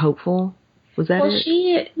 but more hopeful. Was that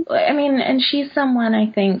it? And she's someone,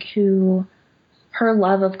 I think, who her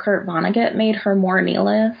love of Kurt Vonnegut made her more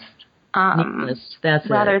nihilist. That's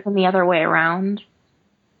rather it. than the other way around.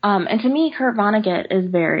 And to me, Kurt Vonnegut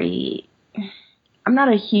is very... I'm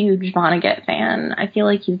not a huge Vonnegut fan. I feel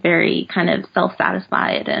like he's very kind of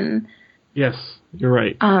self-satisfied and... Yes, you're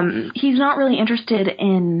right. He's not really interested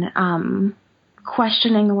in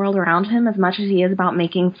questioning the world around him as much as he is about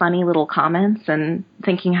making funny little comments and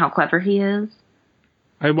thinking how clever he is.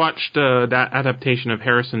 I watched that adaptation of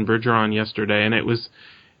Harrison Bergeron yesterday, and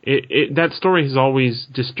that story has always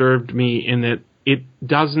disturbed me in that it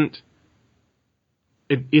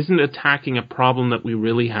isn't attacking a problem that we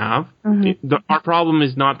really have. Mm-hmm. Our problem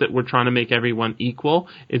is not that we're trying to make everyone equal.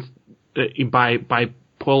 It's by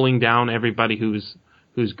pulling down everybody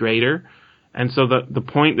who's greater. And so the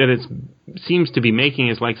point that it seems to be making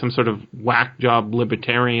is like some sort of whack job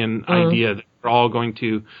libertarian idea that we're all going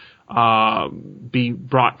to be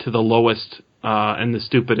brought to the lowest and the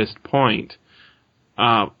stupidest point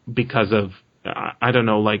because of I don't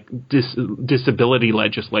know, like disability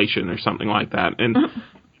legislation or something like that. And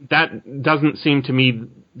that doesn't seem to me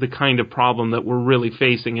the kind of problem that we're really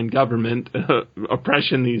facing in government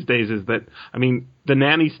oppression these days. Is that, I mean, the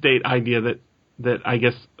nanny state idea that I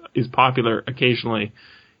guess is popular occasionally,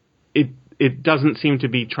 it doesn't seem to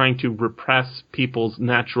be trying to repress people's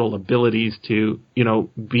natural abilities to,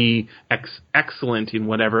 be excellent in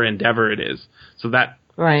whatever endeavor it is. So that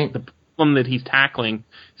right. The problem that he's tackling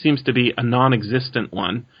seems to be a non-existent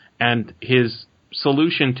one, and his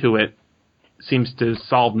solution to it seems to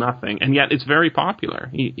solve nothing. And yet it's very popular.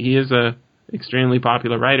 He is a extremely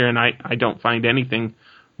popular writer, and I don't find anything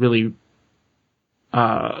really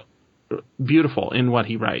beautiful in what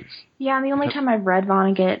he writes. Yeah, and the only time I've read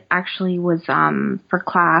Vonnegut actually was for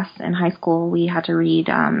class in high school. We had to read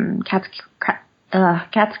Cat's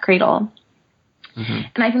Cradle. Mm-hmm.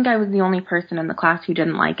 And I think I was the only person in the class who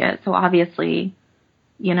didn't like it. So obviously,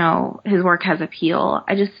 his work has appeal.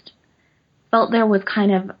 I just felt there was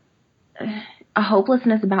kind of a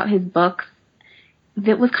hopelessness about his books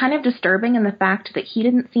that was kind of disturbing in the fact that he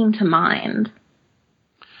didn't seem to mind.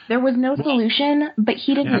 There was no solution, but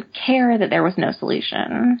he didn't care that there was no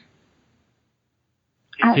solution.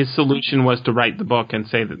 His solution was to write the book and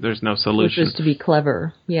say that there's no solution. Which is to be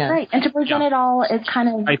clever, yeah. Right, and to present it all as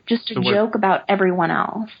kind of just a joke about everyone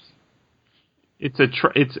else. It's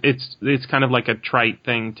it's kind of like a trite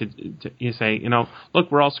thing to you say,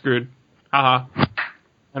 look, we're all screwed, haha.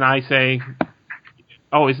 And I say,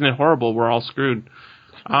 oh, isn't it horrible? We're all screwed.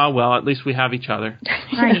 Well, at least we have each other.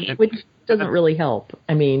 Right, which doesn't really help.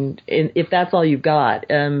 I mean, if that's all you've got.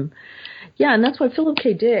 And that's why Philip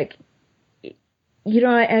K. Dick,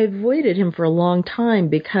 I avoided him for a long time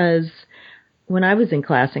because when I was in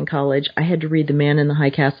class in college, I had to read The Man in the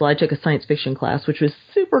High Castle. I took a science fiction class, which was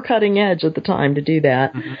super cutting edge at the time to do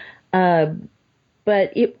that. Mm-hmm.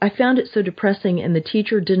 But I found it so depressing, and the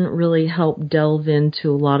teacher didn't really help delve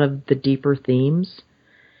into a lot of the deeper themes.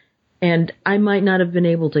 And I might not have been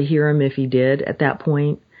able to hear him if he did at that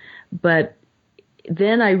point. But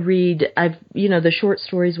then I read, the short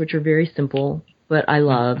stories, which are very simple, but I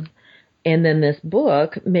love. And then this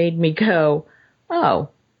book made me go, oh,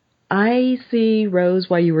 I see, Rose,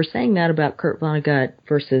 why you were saying that about Kurt Vonnegut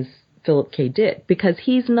versus Philip K. Dick, because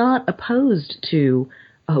he's not opposed to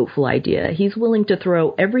a hopeful idea. He's willing to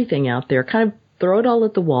throw everything out there, kind of throw it all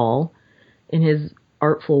at the wall in his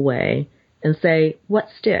artful way and say, what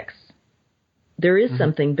sticks? There is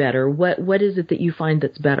something better. What is it that you find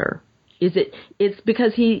that's better? It's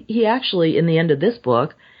because he actually, in the end of this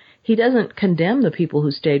book, he doesn't condemn the people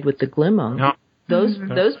who stayed with the Glimmer. No.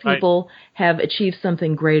 Those people have achieved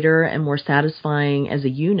something greater and more satisfying as a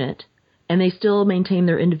unit, and they still maintain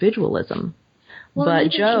their individualism. Well,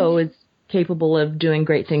 but Joe is capable of doing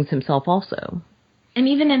great things himself also. And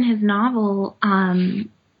even in his novel,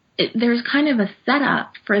 there's kind of a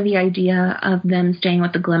setup for the idea of them staying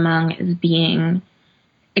with the Glimmer as being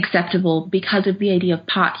acceptable because of the idea of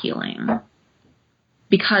pot healing.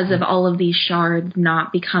 Because of all of these shards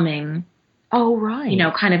not becoming,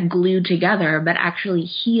 kind of glued together, but actually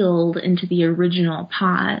healed into the original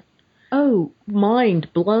pot. Oh, mind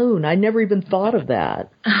blown. I never even thought of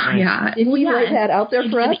that. Yeah. Did he lay that out there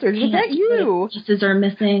for us, or is that you? Pieces are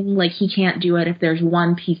missing. Like, he can't do it. If there's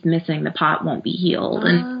one piece missing, the pot won't be healed.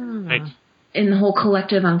 And in the whole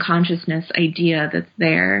collective unconsciousness idea that's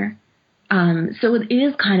there. So it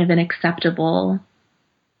is kind of an acceptable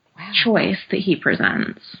choice that he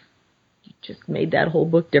presents. just made that whole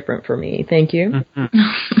book different for me. Thank you. Mm-hmm.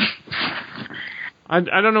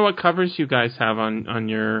 I don't know what covers you guys have on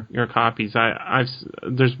your copies.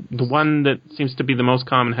 There's the one that seems to be the most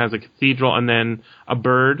common has a cathedral and then a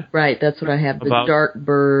bird. Right, that's what I have. The dark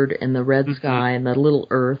bird and the red sky and the little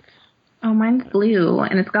earth. Oh, mine's blue,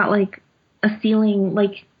 and it's got like a ceiling,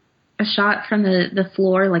 like a shot from the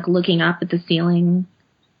floor, like looking up at the ceiling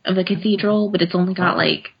of the cathedral, but it's only got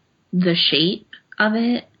like the shape of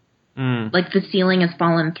it. Like the ceiling has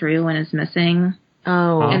fallen through and is missing.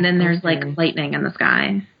 Oh. And then there's like lightning in the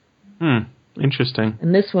sky. Interesting.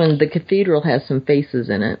 And this one, the cathedral has some faces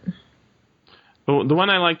in it. The one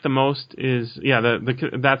I like the most is,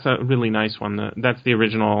 that's a really nice one. That's the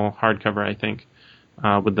original hardcover, I think,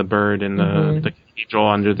 with the bird and the cathedral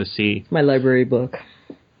under the sea. My library book.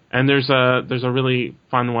 And there's a really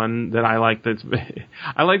fun one that I like.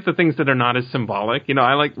 I like the things that are not as symbolic. You know,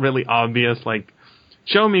 I like really obvious, like,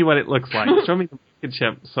 show me what it looks like. Show me the rocket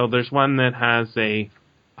ship. So there's one that has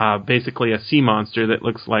basically a sea monster that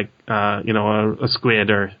looks like, a squid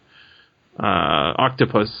or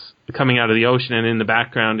octopus coming out of the ocean, and in the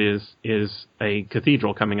background is a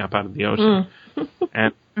cathedral coming up out of the ocean.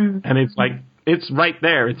 And it's like, it's right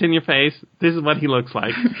there. It's in your face. This is what he looks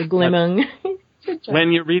like. The Glimung.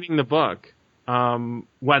 When you're reading the book,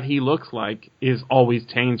 what he looks like is always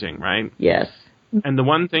changing, right? Yes. And the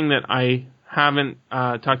one thing that I haven't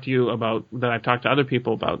talked to you about, that I've talked to other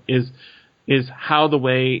people about, is how the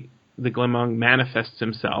way the Glimung manifests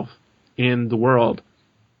himself in the world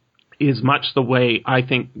is much the way I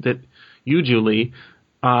think that you, Julie,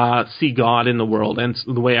 see God in the world, and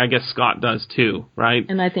the way I guess Scott does too, right?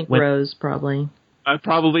 And I think Rose probably.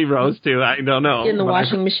 Probably Rose too. I don't know. In the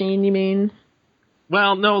washing machine, you mean?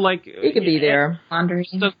 Well, no, like he could be there. Laundry.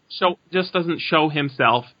 Just doesn't show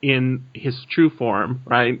himself in his true form,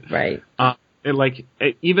 right? Right.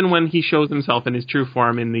 Even when he shows himself in his true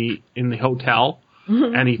form in the hotel,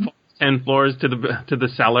 and he falls 10 floors to the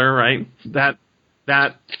cellar, right?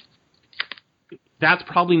 That's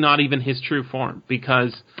probably not even his true form,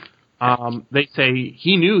 because they say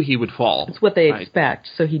he knew he would fall. It's what they expect,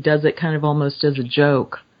 so he does it kind of almost as a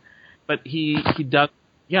joke. But he does,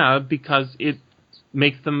 because it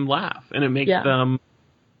makes them laugh, and it makes them.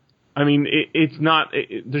 I mean, it's not.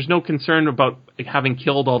 There's no concern about having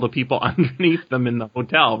killed all the people underneath them in the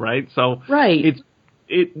hotel, right? So right.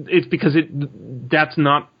 It's because that's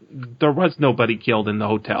not. There was nobody killed in the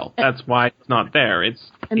hotel. That's why it's not there. And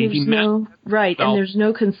there's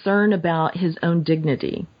no concern about his own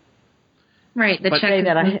dignity. Right, the check is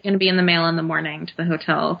going to be in the mail in the morning to the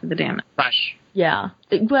hotel for the damage. Right. Yeah.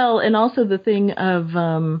 Well, and also the thing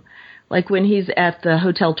of, like when he's at the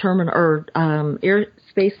hotel terminal or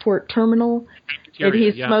spaceport terminal, and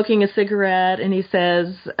he's smoking a cigarette, and he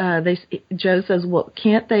says, Joe says, well,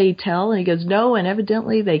 can't they tell? And he goes, no, and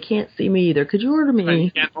evidently they can't see me either. Could you order me?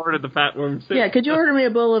 You can't order the fat worm soup. Yeah, could you order me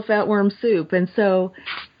a bowl of fat worm soup? And so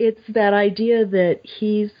it's that idea that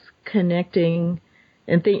he's connecting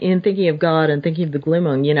and thinking of God and thinking of the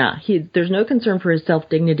Glimung, there's no concern for his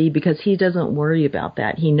self-dignity because he doesn't worry about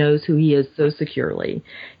that. He knows who he is so securely.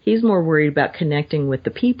 He's more worried about connecting with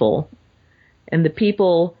the people, and the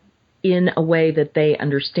people in a way that they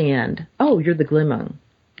understand. Oh, you're the Glimung.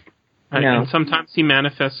 And sometimes he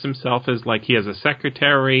manifests himself as like he has a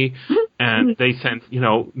secretary, and they send,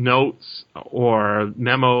 notes or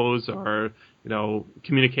memos or,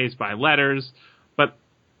 communicates by letters. But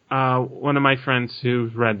one of my friends who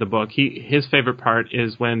read the book, his favorite part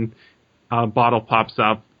is when a bottle pops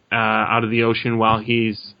up out of the ocean while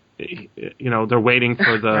he's, they're waiting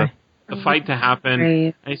for the fight to happen.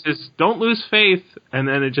 Right. And he says, don't lose faith. And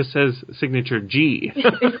then it just says signature G.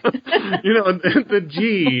 The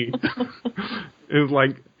G is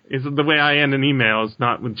like, is the way I end an email is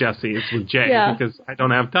not with Jesse, it's with Jay, because I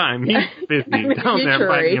don't have time. He's busy down there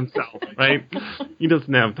fighting himself, right? He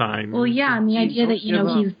doesn't have time. Well, yeah, and the idea that,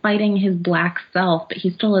 he's fighting his black self, but he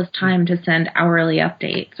still has time to send hourly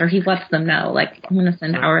updates, or he lets them know, like, I'm going to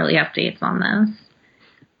send hourly updates on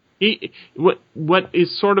this. What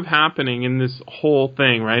is sort of happening in this whole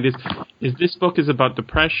thing, right, is this book is about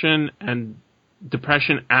depression, and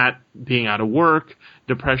depression at being out of work,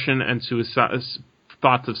 depression and suicide,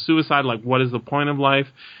 thoughts of suicide, like what is the point of life?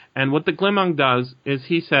 And what the Glimung does is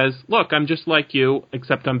he says, look, I'm just like you,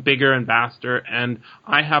 except I'm bigger and vaster, and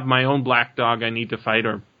I have my own black dog I need to fight,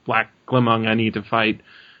 or black Glimung I need to fight,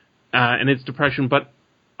 and it's depression, but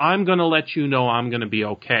I'm going to let you know I'm going to be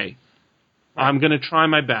okay. I'm going to try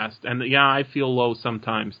my best, and I feel low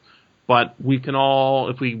sometimes, but we can all,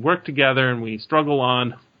 if we work together and we struggle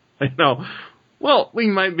on, we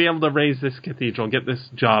might be able to raise this cathedral, get this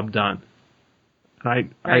job done.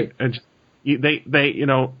 Right. They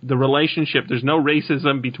the relationship. There's no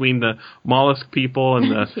racism between the mollusk people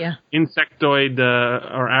and the insectoid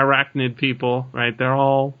or arachnid people, right? They're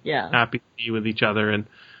all happy to be with each other and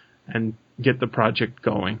get the project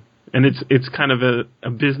going. And it's kind of a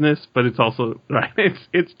business, but it's also right.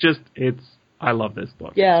 I love this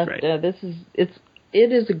book. Yeah, it's great.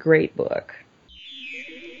 It is a great book.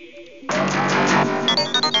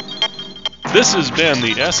 This has been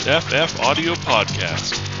the SFF Audio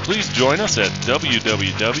Podcast. Please join us at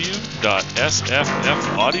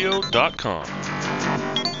www.sffaudio.com.